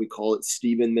we call it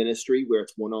Stephen ministry, where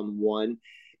it's one on one.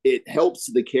 It helps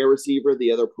the care receiver,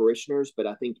 the other parishioners, but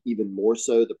I think even more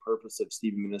so, the purpose of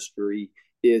Stephen ministry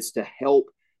is to help,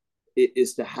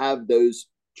 is to have those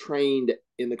trained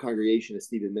in the congregation as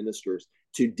Stephen ministers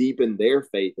to deepen their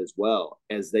faith as well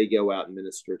as they go out and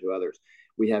minister to others.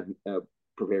 We have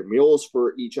prepared meals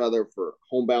for each other, for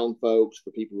homebound folks,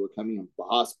 for people who are coming from the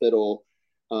hospital.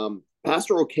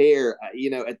 Pastoral care,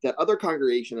 at the other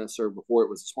congregation I served before, it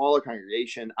was a smaller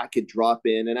congregation. I could drop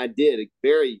in, and I did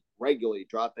very regularly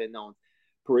drop in on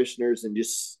parishioners and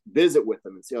just visit with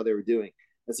them and see how they were doing.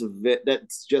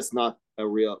 That's just not a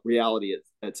real reality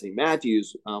at St.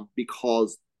 Matthew's,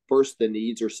 because first, the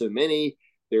needs are so many.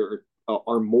 There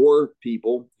are more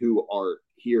people who are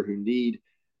here who need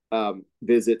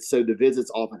visits. So the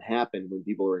visits often happen when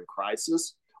people are in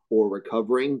crisis or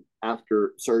recovering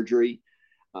after surgery.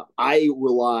 I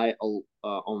rely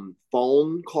on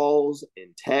phone calls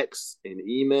and texts and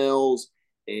emails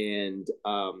and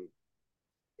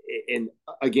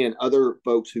again, other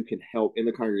folks who can help in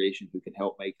the congregation who can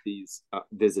help make these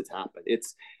visits happen.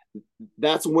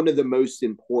 That's one of the most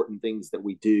important things that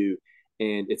we do,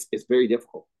 and it's very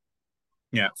difficult.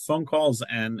 Yeah, phone calls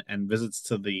and visits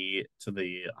to the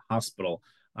hospital.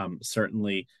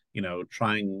 Certainly,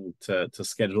 trying to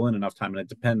schedule in enough time, and it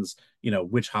depends,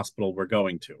 which hospital we're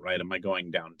going to, right? Am I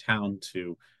going downtown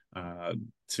uh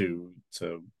to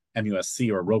MUSC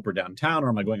or Roper downtown, or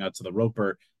am I going out to the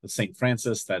Roper, the St.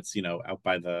 Francis that's out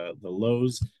by the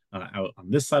Lowe's, out on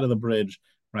this side of the bridge,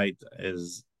 right?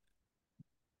 Is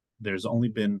There's only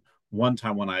been one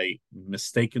time when I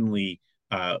mistakenly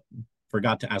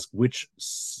forgot to ask which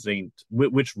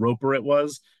roper it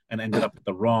was, and ended up at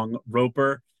the wrong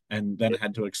roper, and then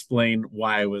had to explain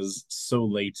why I was so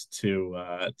late to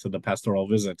the pastoral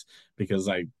visit because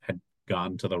I had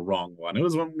gone to the wrong one. It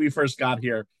was when we first got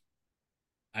here.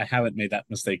 I haven't made that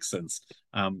mistake since.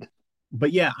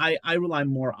 But yeah, I rely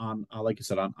more on, like you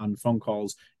said, on phone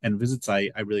calls and visits. I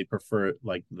really prefer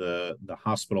like the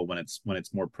hospital when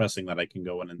it's more pressing that I can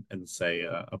go in and say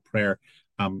a prayer.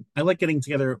 I like getting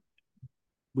together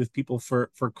with people for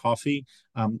coffee.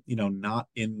 Not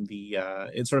in the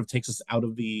it sort of takes us out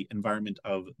of the environment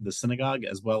of the synagogue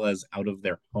as well as out of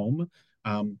their home.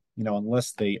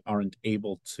 Unless they aren't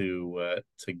able to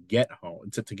get home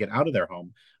to get out of their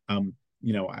home.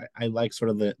 I like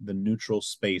sort of the neutral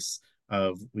space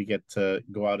of we get to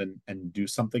go out and do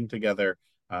something together,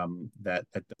 that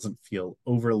doesn't feel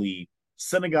overly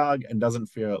synagogue and doesn't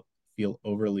feel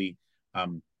overly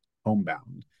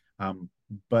homebound.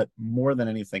 But more than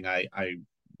anything, I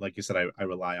like you said, I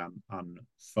rely on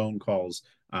phone calls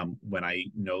when I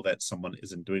know that someone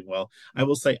isn't doing well. I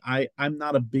will say I'm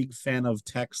not a big fan of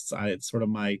texts. It's sort of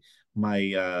my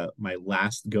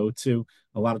last go to.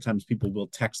 A lot of times people will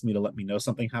text me to let me know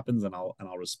something happens, and I'll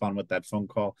respond with that phone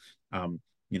call. As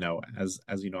you know,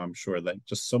 I'm sure that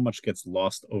just so much gets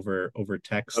lost over Oh,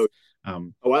 text.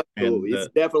 Um, oh, and absolutely.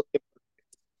 It's definitely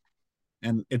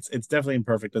it's definitely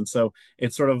imperfect, and so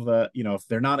it's sort of the if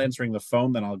they're not answering the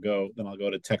phone, then I'll go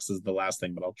to text as the last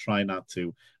thing, but I'll try not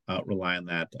to rely on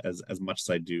that as much as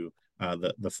I do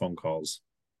the phone calls.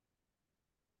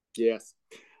 yes.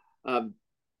 Um,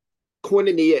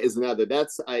 Koinonia is another.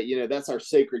 That's that's our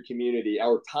sacred community,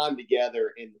 our time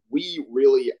together, and we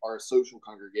really are a social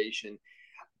congregation.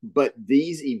 But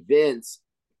these events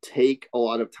take a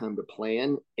lot of time to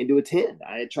plan and to attend.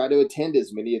 I try to attend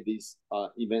as many of these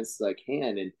events as I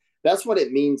can, and that's what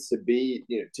it means to be,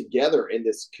 together in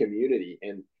this community.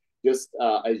 And just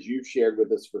as you've shared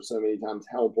with us for so many times,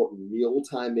 how important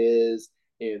mealtime is,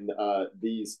 and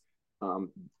these um,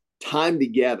 time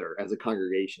together as a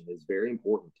congregation is very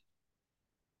important.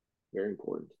 Very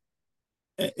important.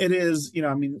 It is,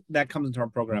 I mean, that comes into our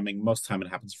programming. Most time it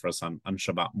happens for us on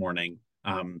Shabbat morning,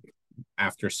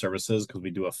 after services, because we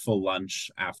do a full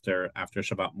lunch after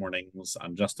Shabbat mornings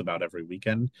on just about every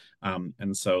weekend.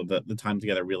 And so the time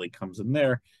together really comes in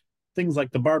there. Things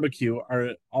like the barbecue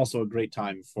are also a great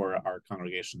time for our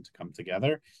congregation to come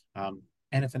together.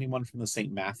 And if anyone from the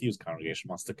St. Matthew's congregation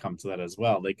wants to come to that as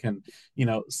well, they can,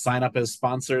 sign up as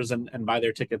sponsors and buy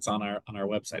their tickets on our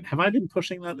website. Have I been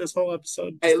pushing that this whole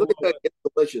episode? Hey, Just a look at little that! It's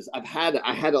delicious. I had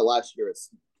it last year. It's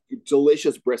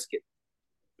delicious brisket.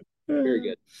 Very bit.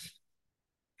 good.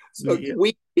 So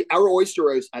Yeah. our oyster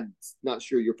roast. I'm not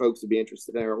sure your folks would be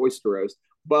interested in our oyster roast,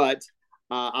 but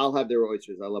I'll have their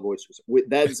oysters. I love oysters.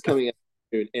 That is coming up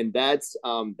soon, and that's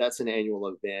an annual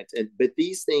event. And but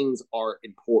these things are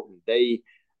important. They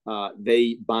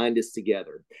bind us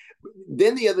together.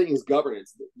 Then the other thing is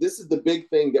governance. This is the big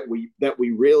thing that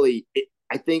we really.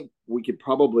 I think we could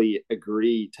probably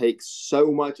agree takes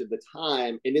so much of the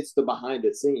time, and it's the behind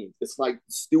the scenes. It's like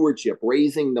stewardship,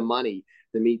 raising the money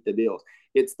to meet the bills.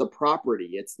 It's the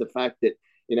property. It's the fact that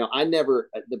I never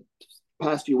the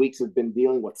past few weeks have been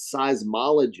dealing with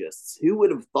seismologists. Who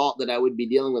would have thought that I would be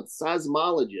dealing with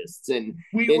seismologists and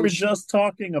We were and just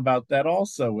talking about that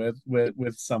also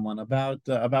with someone about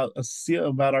about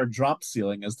our drop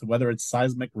ceiling as to whether it's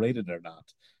seismic rated or not.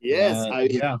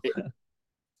 yes, Yeah.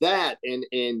 that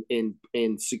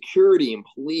and security and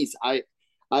police.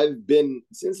 I've been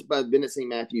since I've been at St.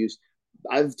 Matthew's.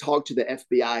 I've talked to the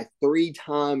FBI 3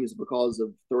 times because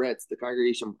of threats the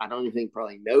congregation I don't even think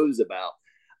probably knows about.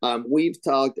 We've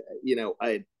talked,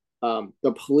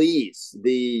 the police,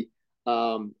 we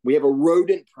have a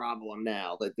rodent problem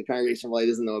now that the congregation really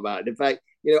doesn't know about. In fact,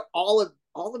 all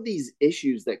of these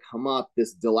issues that come up,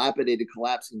 this dilapidated,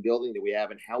 collapsing building that we have,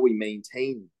 and how we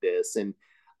maintain this, and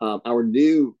our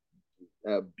new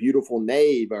beautiful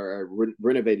nave, our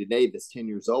renovated nave that's 10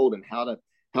 years old, and how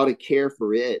to care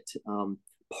for it.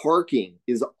 Parking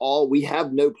is all we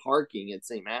have. No parking at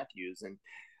St. Matthew's,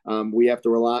 and we have to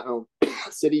rely on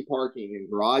city parking and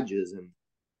garages,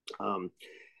 um,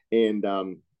 and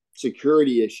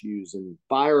security issues and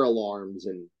fire alarms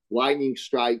and lightning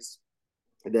strikes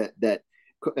that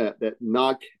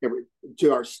knock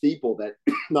to our steeple, that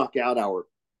knock out our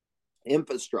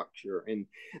infrastructure. And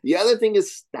the other thing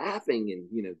is staffing,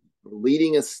 and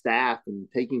leading a staff and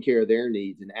taking care of their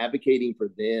needs and advocating for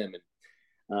them,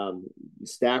 and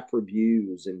staff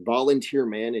reviews and volunteer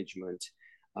management,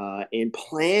 and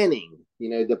planning,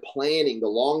 the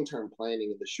long-term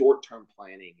planning and the short-term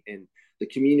planning, and the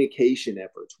communication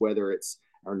efforts, whether it's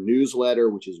our newsletter,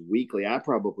 which is weekly. I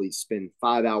probably spend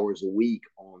 5 hours a week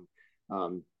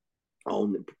on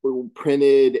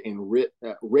printed and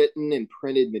written and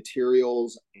printed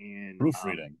materials, and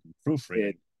Proofreading, proofreading,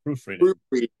 and proofreading.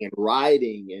 proofreading and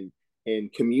writing,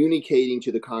 and communicating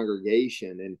to the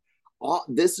congregation. And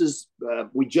this is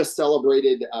we just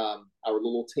celebrated our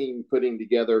little team putting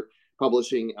together,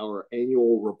 publishing our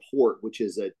annual report, which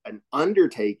is an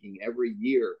undertaking every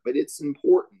year, but it's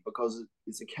important because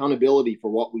it's accountability for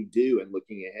what we do and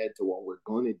looking ahead to what we're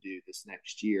going to do this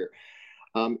next year.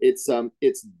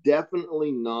 It's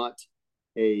definitely not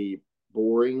a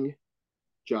boring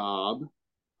job,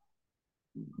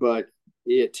 but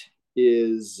it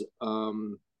is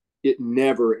it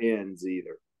never ends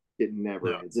either. It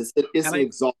never No. ends. It's And an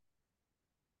exhausting.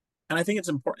 I think it's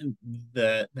important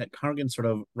that congregants sort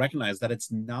of recognize that it's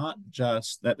not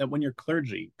just that when you're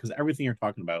clergy, because everything you're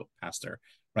talking about, Pastor,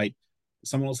 right?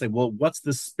 Someone will say, well, what's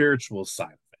the spiritual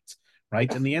side of it? Right.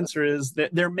 And the answer is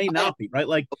that there may not be, right?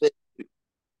 Like,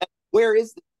 Where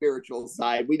is the spiritual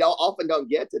side? We don't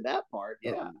get to that part.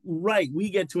 Yeah. right, we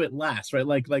get to it last, right?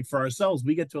 Like for ourselves,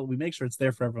 we get to it, we make sure it's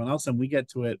there for everyone else, and we get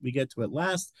to it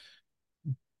last.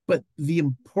 But the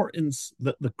importance,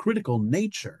 the critical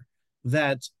nature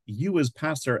that you as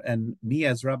pastor and me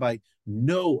as rabbi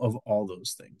know of all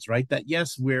those things, right? That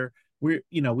yes, we're we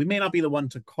may not be the one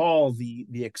to call the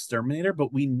exterminator,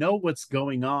 but we know what's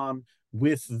going on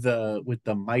with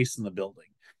the mice in the building,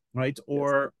 right? Yes.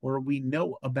 Or we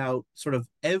know about sort of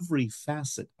every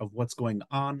facet of what's going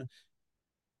on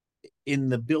in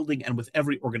the building and with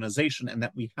every organization, and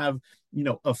that we have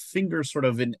a finger sort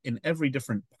of in every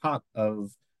different pot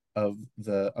of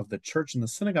the church and the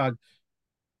synagogue.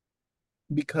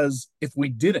 Because if we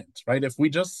didn't, right, if we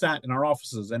just sat in our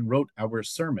offices and wrote our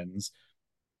sermons,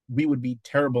 we would be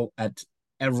terrible at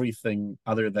everything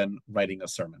other than writing a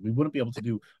sermon. We wouldn't be able to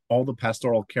do all the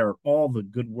pastoral care, all the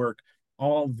good work,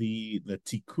 all the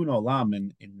tikkun olam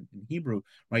in Hebrew,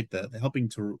 right? The helping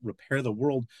to repair the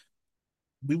world.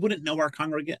 We wouldn't know our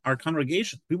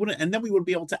congregation. We wouldn't, and then we would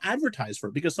be able to advertise for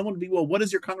it because someone would be, well, what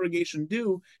does your congregation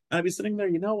do? And I'd be sitting there,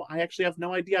 I actually have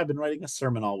no idea. I've been writing a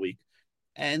sermon all week,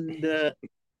 and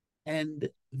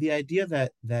the idea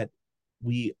that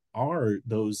we are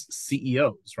those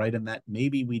CEOs, right? And that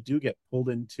maybe we do get pulled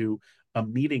into a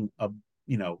meeting of,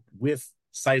 with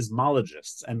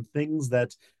seismologists and things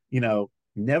that,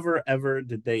 never ever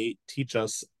did they teach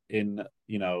us in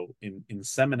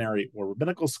seminary or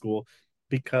rabbinical school,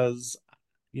 because,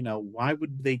 why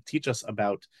would they teach us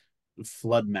about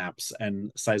flood maps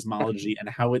and seismology and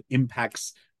how it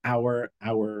impacts our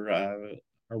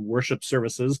worship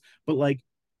services? But like,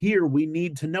 here we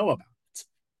need to know about it,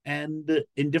 and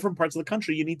in different parts of the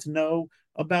country you need to know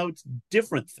about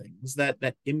different things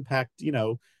that impact,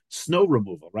 snow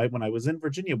removal, right? When I was in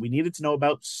Virginia, we needed to know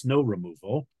about snow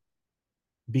removal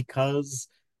because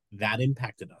that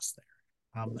impacted us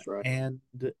there. That's right. And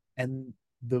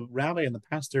the rabbi and the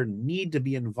pastor need to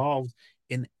be involved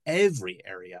in every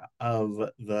area of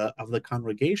the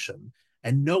congregation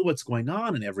and know what's going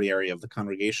on in every area of the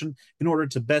congregation in order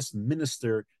to best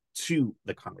minister to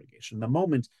the congregation. The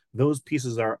moment those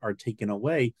pieces are taken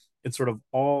away, it sort of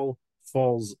all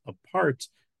falls apart.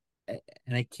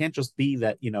 And it can't just be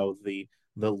that, the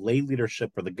lay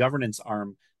leadership or the governance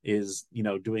arm is,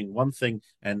 doing one thing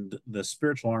and the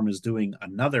spiritual arm is doing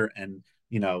another, and,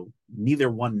 neither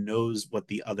one knows what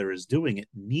the other is doing. It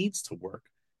needs to work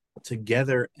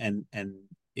together and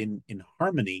in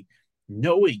harmony,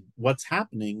 knowing what's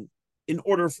happening in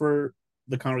order for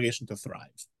the congregation to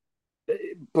thrive.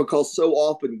 Because so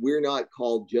often we're not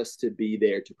called just to be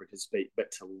there to participate, but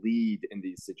to lead in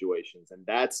these situations. And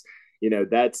that's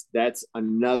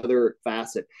another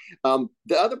facet. The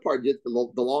other part, just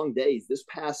the long days. This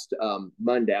past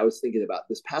Monday, I was thinking about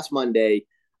this past Monday.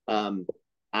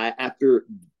 After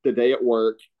the day at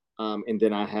work, and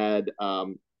then I had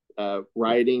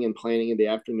writing and planning in the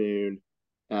afternoon.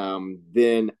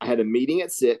 Then I had a meeting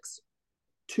at 6,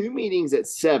 2 meetings at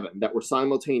 7 that were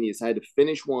simultaneous. I had to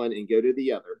finish one and go to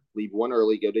the other, leave one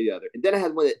early, go to the other. And then I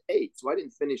had one at 8. So I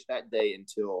didn't finish that day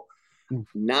until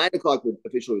 9 o'clock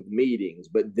officially with meetings.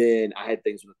 But then I had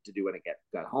things to do when I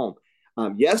got home.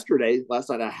 Last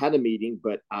night I had a meeting,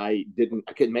 but I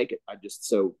couldn't make it.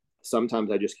 So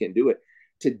sometimes I just can't do it.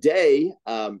 Today,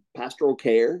 pastoral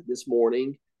care this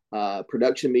morning,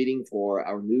 production meeting for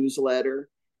our newsletter.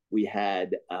 We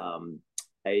had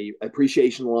a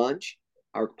appreciation lunch,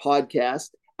 our podcast.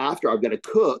 After, I've got to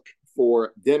cook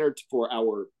for dinner for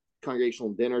our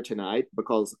congregational dinner tonight,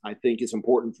 because I think it's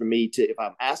important for me to, if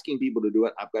I'm asking people to do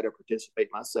it, I've got to participate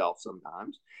myself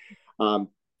sometimes.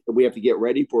 We have to get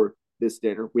ready for this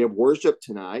dinner. We have worship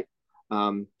tonight.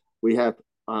 We have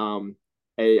I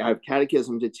have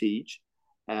catechism to teach.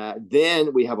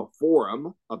 Then we have a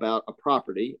forum about a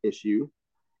property issue.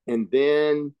 And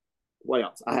then what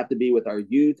else? I have to be with our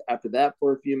youth after that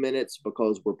for a few minutes,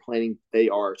 because we're planning, they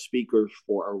are speakers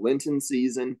for our Lenten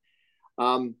season.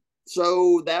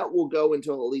 So that will go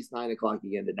until at least 9 o'clock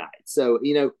again tonight. So,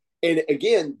 and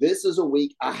again, this is a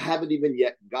week I haven't even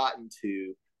yet gotten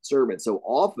to sermon. So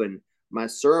often my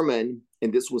sermon,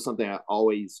 and this was something I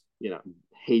always,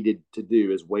 hated to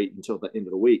do, is wait until the end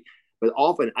of the week. But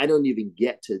often I don't even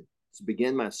get to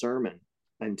begin my sermon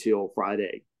until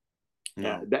Friday.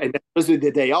 Yeah. And that's the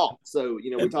day off. So,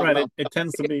 we talk right. about It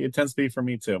tends to be for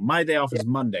me too. My day off is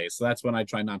Monday, so that's when I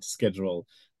try not to schedule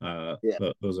yeah.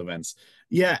 those events.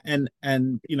 Yeah, and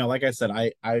like I said,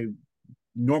 I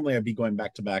normally I'd be going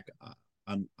back to back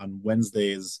on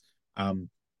Wednesdays,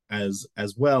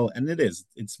 as well, and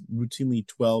it's routinely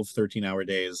 12, 13-hour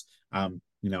days.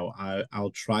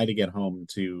 I'll try to get home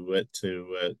to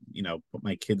put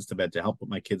my kids to bed, to help put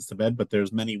my kids to bed, but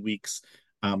there's many weeks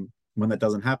when that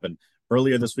doesn't happen.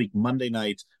 Earlier this week, Monday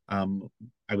night, I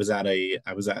was at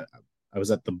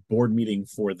the board meeting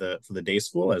for the day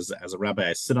school. As a rabbi,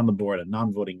 I sit on the board, a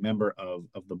non-voting member of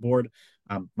the board.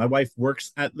 My wife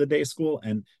works at the day school,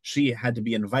 and she had to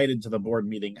be invited to the board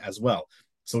meeting as well.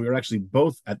 So we were actually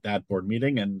both at that board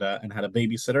meeting, and had a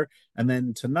babysitter. And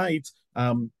then tonight,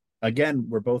 again,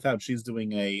 we're both out. She's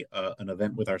doing an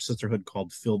event with our sisterhood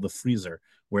called Fill the Freezer,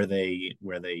 where they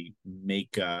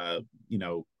make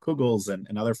kugels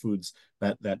and other foods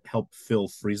that help fill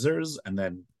freezers and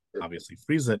then obviously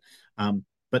freeze it.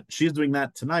 but she's doing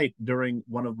that tonight during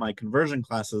one of my conversion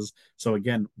classes. So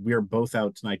again, we're both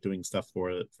out tonight doing stuff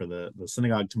for the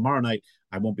synagogue. Tomorrow night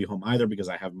I won't be home either because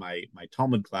I have my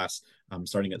Talmud class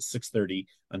starting at 6:30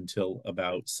 until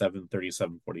about 7:30,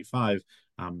 7:45.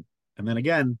 And then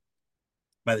again,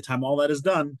 by the time all that is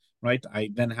done, right, I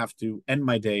then have to end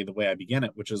my day the way I began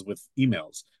it, which is with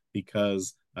emails,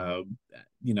 because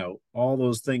all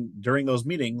those things during those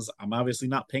meetings, I'm obviously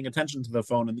not paying attention to the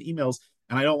phone and the emails,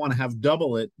 and I don't want to have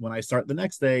double it when I start the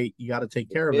next day. You got to take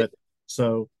care of it.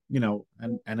 So,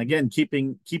 and again,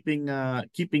 keeping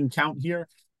count here,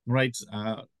 right?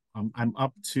 I'm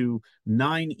up to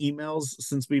 9 emails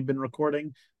since we've been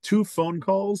recording, 2 phone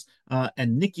calls,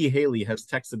 and Nikki Haley has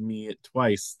texted me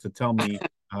twice to tell me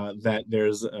that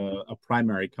there's a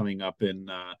primary coming up in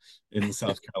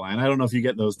South Carolina. I don't know if you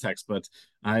get those texts, but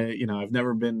I've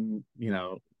never been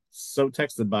so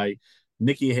texted by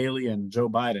Nikki Haley and Joe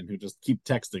Biden, who just keep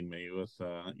texting me with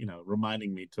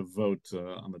reminding me to vote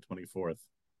on the 24th.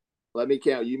 Let me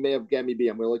count. You may have got me beat.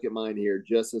 I'm going to look at mine here.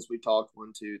 Just since we talked,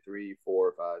 1, 2, 3,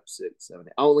 4, 5, 6, 7,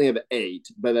 8. I only have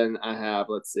 8, but then I have,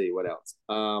 let's see, what else?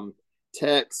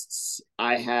 Texts.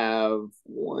 I have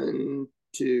 1,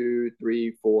 2,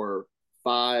 3, 4,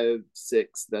 5,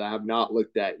 6 that I have not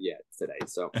looked at yet today.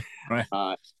 So, right.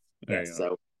 Yeah.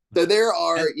 So there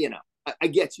are, I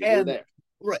get you. They're there.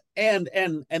 Right. And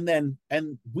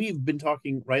we've been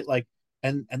talking, right? Like,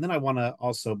 and then I want to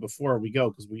also, before we go,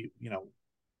 because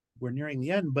we're nearing the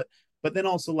end, but then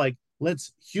also, like,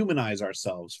 let's humanize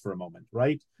ourselves for a moment,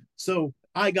 right? So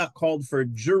I got called for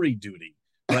jury duty,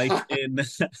 right?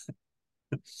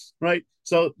 Right.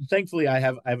 So thankfully I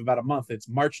have about a month. It's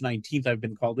March 19th I've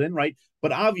been called in, right?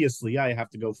 But obviously I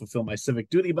have to go fulfill my civic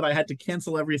duty, but I had to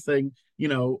cancel everything,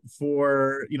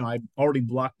 I already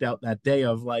blocked out that day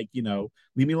of, like, leave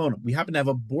me alone. We happen to have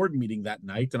a board meeting that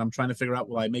night, and I'm trying to figure out,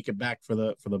 will I make it back for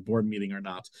the board meeting or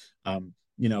not?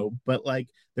 But like,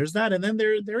 there's that, and then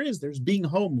there's being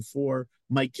home for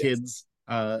my kids,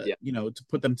 to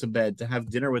put them to bed, to have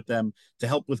dinner with them, to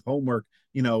help with homework.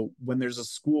 When there's a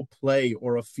school play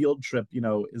or a field trip,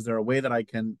 is there a way that I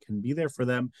can be there for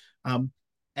them,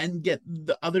 and get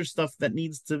the other stuff that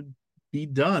needs to be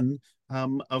done,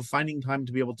 of finding time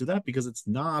to be able to do that, because it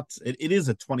is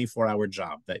a 24-hour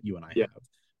job that you and I have.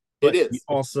 But it is.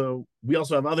 We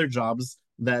also have other jobs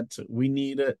that we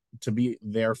need to be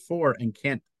there for, and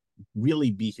can't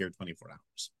really be here 24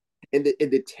 hours. And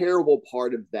the terrible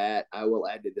part of that, I will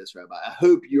add to this, Rabbi. I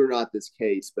hope you're not this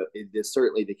case, but it is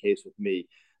certainly the case with me.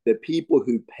 The people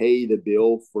who pay the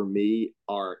bill for me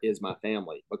is my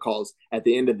family, because at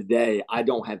the end of the day, I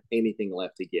don't have anything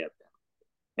left to give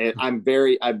them, and I'm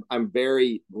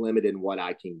very limited in what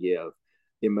I can give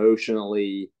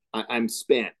emotionally. I'm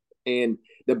spent, and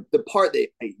the part that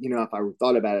if I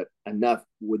thought about it enough,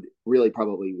 would really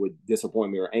probably would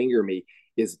disappoint me or anger me,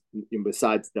 is,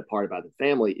 besides the part about the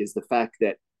family, is the fact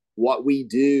that what we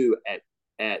do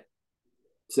at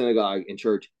synagogue and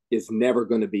church is never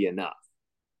going to be enough.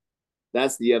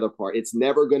 That's the other part. It's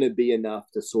never going to be enough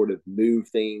to sort of move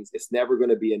things. It's never going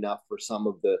to be enough for some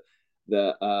of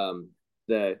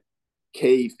the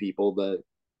cave people,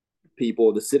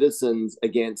 the citizens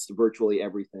against virtually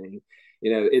everything.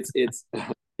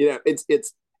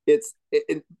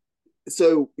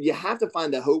 So you have to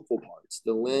find the hopeful parts,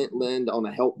 the lend on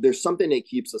the help. There's something that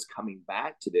keeps us coming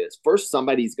back to this. First,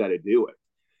 somebody's got to do it.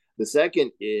 The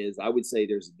second is, I would say,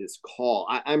 there's this call.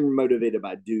 I'm motivated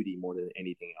by duty more than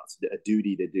anything else, a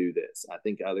duty to do this. I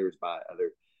think others by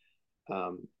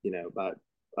by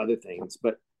other things.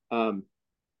 But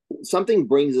something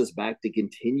brings us back to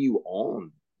continue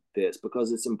on this,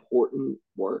 because it's important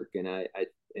work.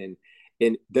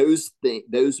 And those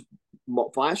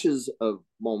flashes of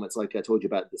moments, like I told you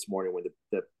about this morning, when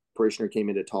the parishioner came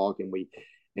in to talk,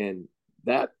 and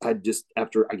that, I just,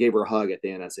 after I gave her a hug at the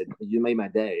end, I said, "You made my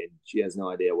day," and she has no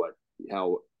idea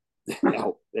how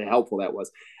helpful that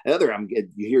was. Another,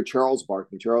 you hear Charles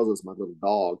barking. Charles is my little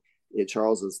dog.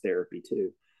 Charles is therapy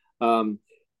too.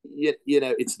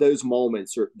 It's those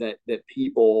moments that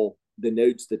people, the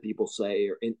notes that people say,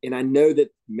 and I know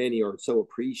that many are so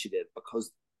appreciative,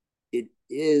 because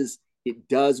it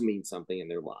does mean something in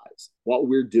their lives. What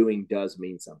we're doing does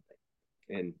mean something,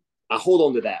 and I hold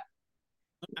on to that.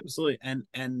 Absolutely.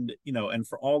 And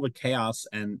for all the chaos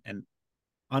and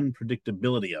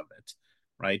unpredictability of it,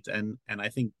 right? And I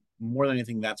think more than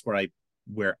anything, that's where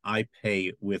I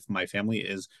pay with my family,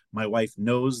 is my wife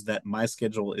knows that my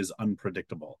schedule is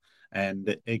unpredictable,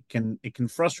 and it can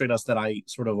frustrate us that I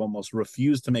sort of almost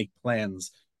refuse to make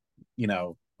plans,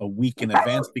 a week in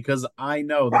advance, because I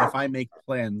know that if I make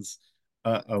plans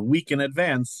a week in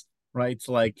advance, right,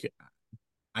 like,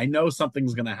 I know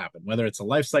something's going to happen, whether it's a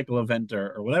life cycle event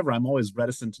or whatever. I'm always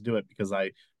reticent to do it because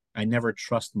I never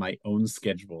trust my own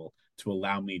schedule to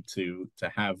allow me to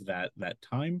have that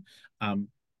time. Um,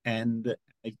 and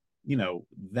I,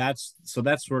 that's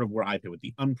sort of where I fit with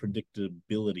the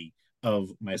unpredictability of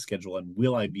my schedule and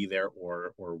will I be there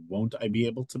or won't I be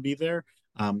able to be there?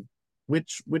 Um,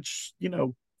 which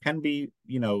can be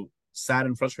sad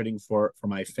and frustrating for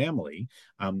my family.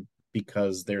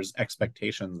 Because there's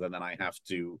expectations and then I have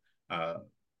to uh,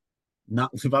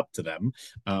 not live up to them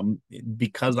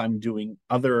because I'm doing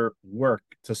other work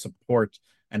to support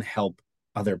and help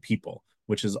other people,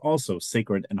 which is also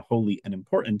sacred and holy and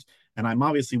important. And I'm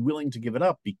obviously willing to give it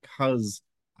up because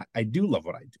I do love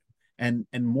what I do.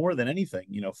 And more than anything,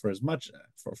 for as much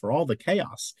for all the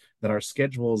chaos that our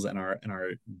schedules and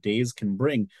our days can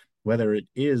bring, whether it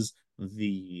is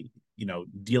the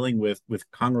dealing with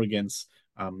congregants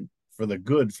for the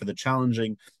good, for the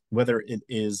challenging, whether it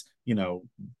is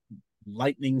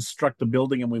lightning struck the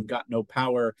building and we've got no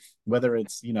power, whether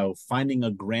it's finding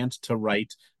a grant to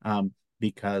write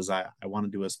because I want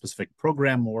to do a specific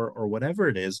program or whatever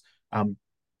it is.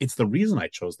 It's the reason I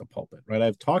chose the pulpit, right?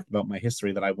 I've talked about my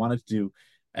history that I wanted to do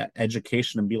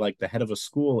education and be like the head of a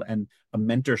school, and a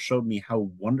mentor showed me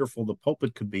how wonderful the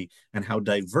pulpit could be and how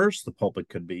diverse the pulpit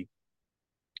could be.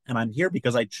 And I'm here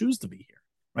because I choose to be here,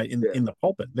 right? In Yeah. in the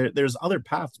pulpit. There's other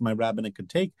paths my rabbinate could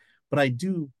take, but I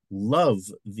do love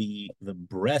the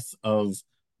breadth of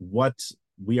what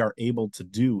we are able to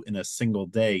do in a single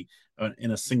day,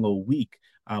 in a single week,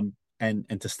 and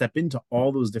to step into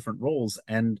all those different roles.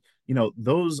 And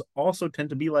those also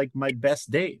tend to be like my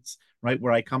best days, right?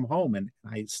 Where I come home and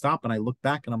I stop and I look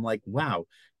back and I'm like, wow,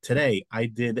 today I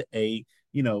did I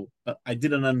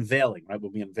did an unveiling, right?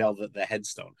 When we unveiled the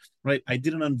headstone, right? I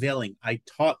did an unveiling. I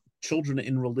taught children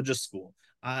in religious school.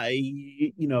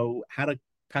 I had a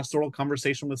pastoral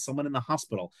conversation with someone in the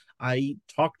hospital. I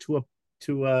talked to a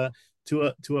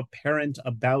to a parent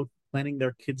about planning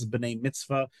their kids' b'nai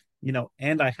mitzvah.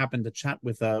 And I happened to chat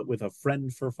with a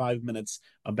friend for 5 minutes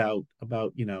about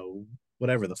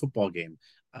whatever the football game.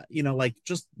 Like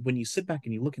just when you sit back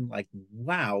and you look and like,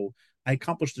 wow, I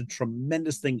accomplished a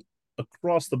tremendous thing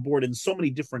across the board in so many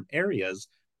different areas.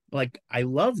 Like I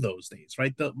love those days,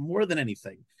 right? The more than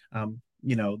anything. Then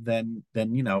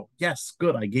yes,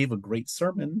 good. I gave a great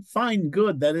sermon. Fine,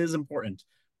 good. That is important.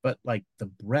 But like the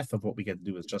breadth of what we get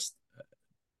to do is just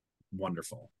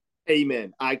wonderful.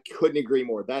 Amen. I couldn't agree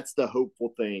more. That's the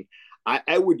hopeful thing.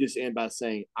 I would just end by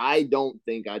saying I don't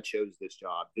think I chose this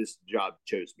job. This job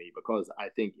chose me, because I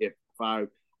think if I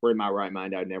were in my right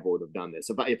mind, I never would have done this.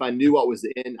 If I knew what was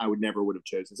the end, I would never would have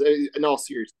chosen. So in all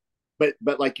seriousness,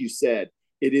 but like you said,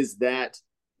 it is that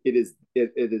it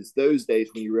is those days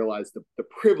when you realize the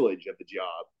privilege of the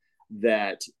job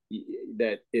that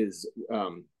that is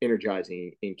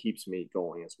energizing and keeps me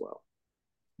going as well.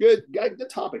 Good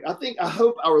topic. I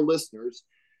hope our listeners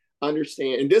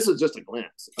understand, and this is just a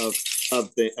glimpse of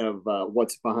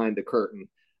what's behind the curtain.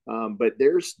 But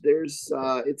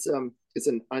it's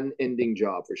an unending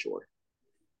job for sure.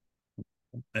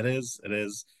 It is,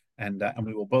 and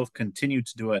we will both continue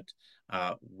to do it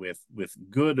with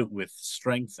good, with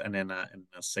strength, and in a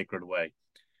sacred way.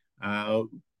 Uh,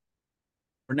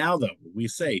 for now, though, we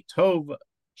say Tov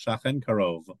Shachen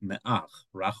Karov Me'ach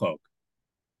Rachok.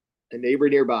 A neighbor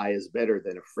nearby is better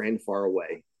than a friend far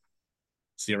away.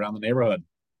 See you around the neighborhood.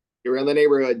 You're in the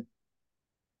neighborhood.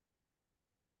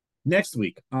 Next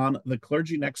week on The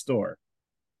Clergy Next Door.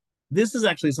 This is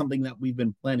actually something that we've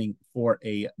been planning for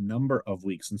a number of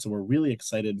weeks. And so we're really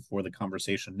excited for the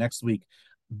conversation next week.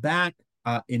 Back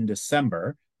in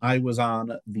December, I was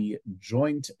on the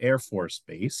Joint Air Force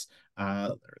Base,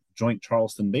 Joint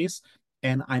Charleston Base,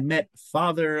 and I met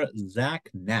Father Zach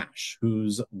Nash,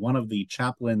 who's one of the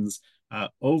chaplains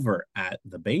over at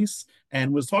the base,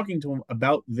 and was talking to him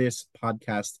about this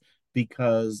podcast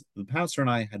because the pastor and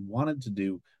I had wanted to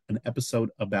do an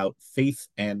episode about faith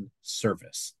and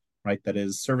service, right? That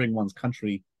is serving one's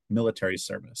country, military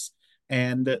service.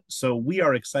 And so we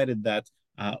are excited that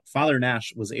Father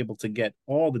Nash was able to get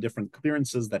all the different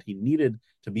clearances that he needed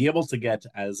to be able to get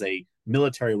as a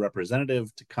military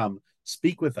representative to come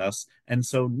speak with us. And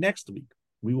so next week,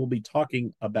 we will be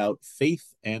talking about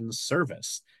faith and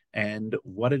service and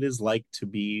what it is like to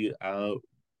be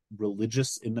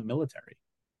religious in the military.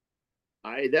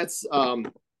 I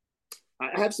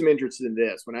have some interest in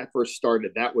this. When I first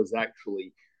started, that was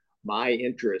actually my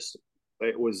interest.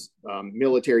 It was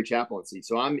military chaplaincy.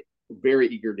 So I'm very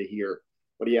eager to hear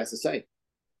what he has to say.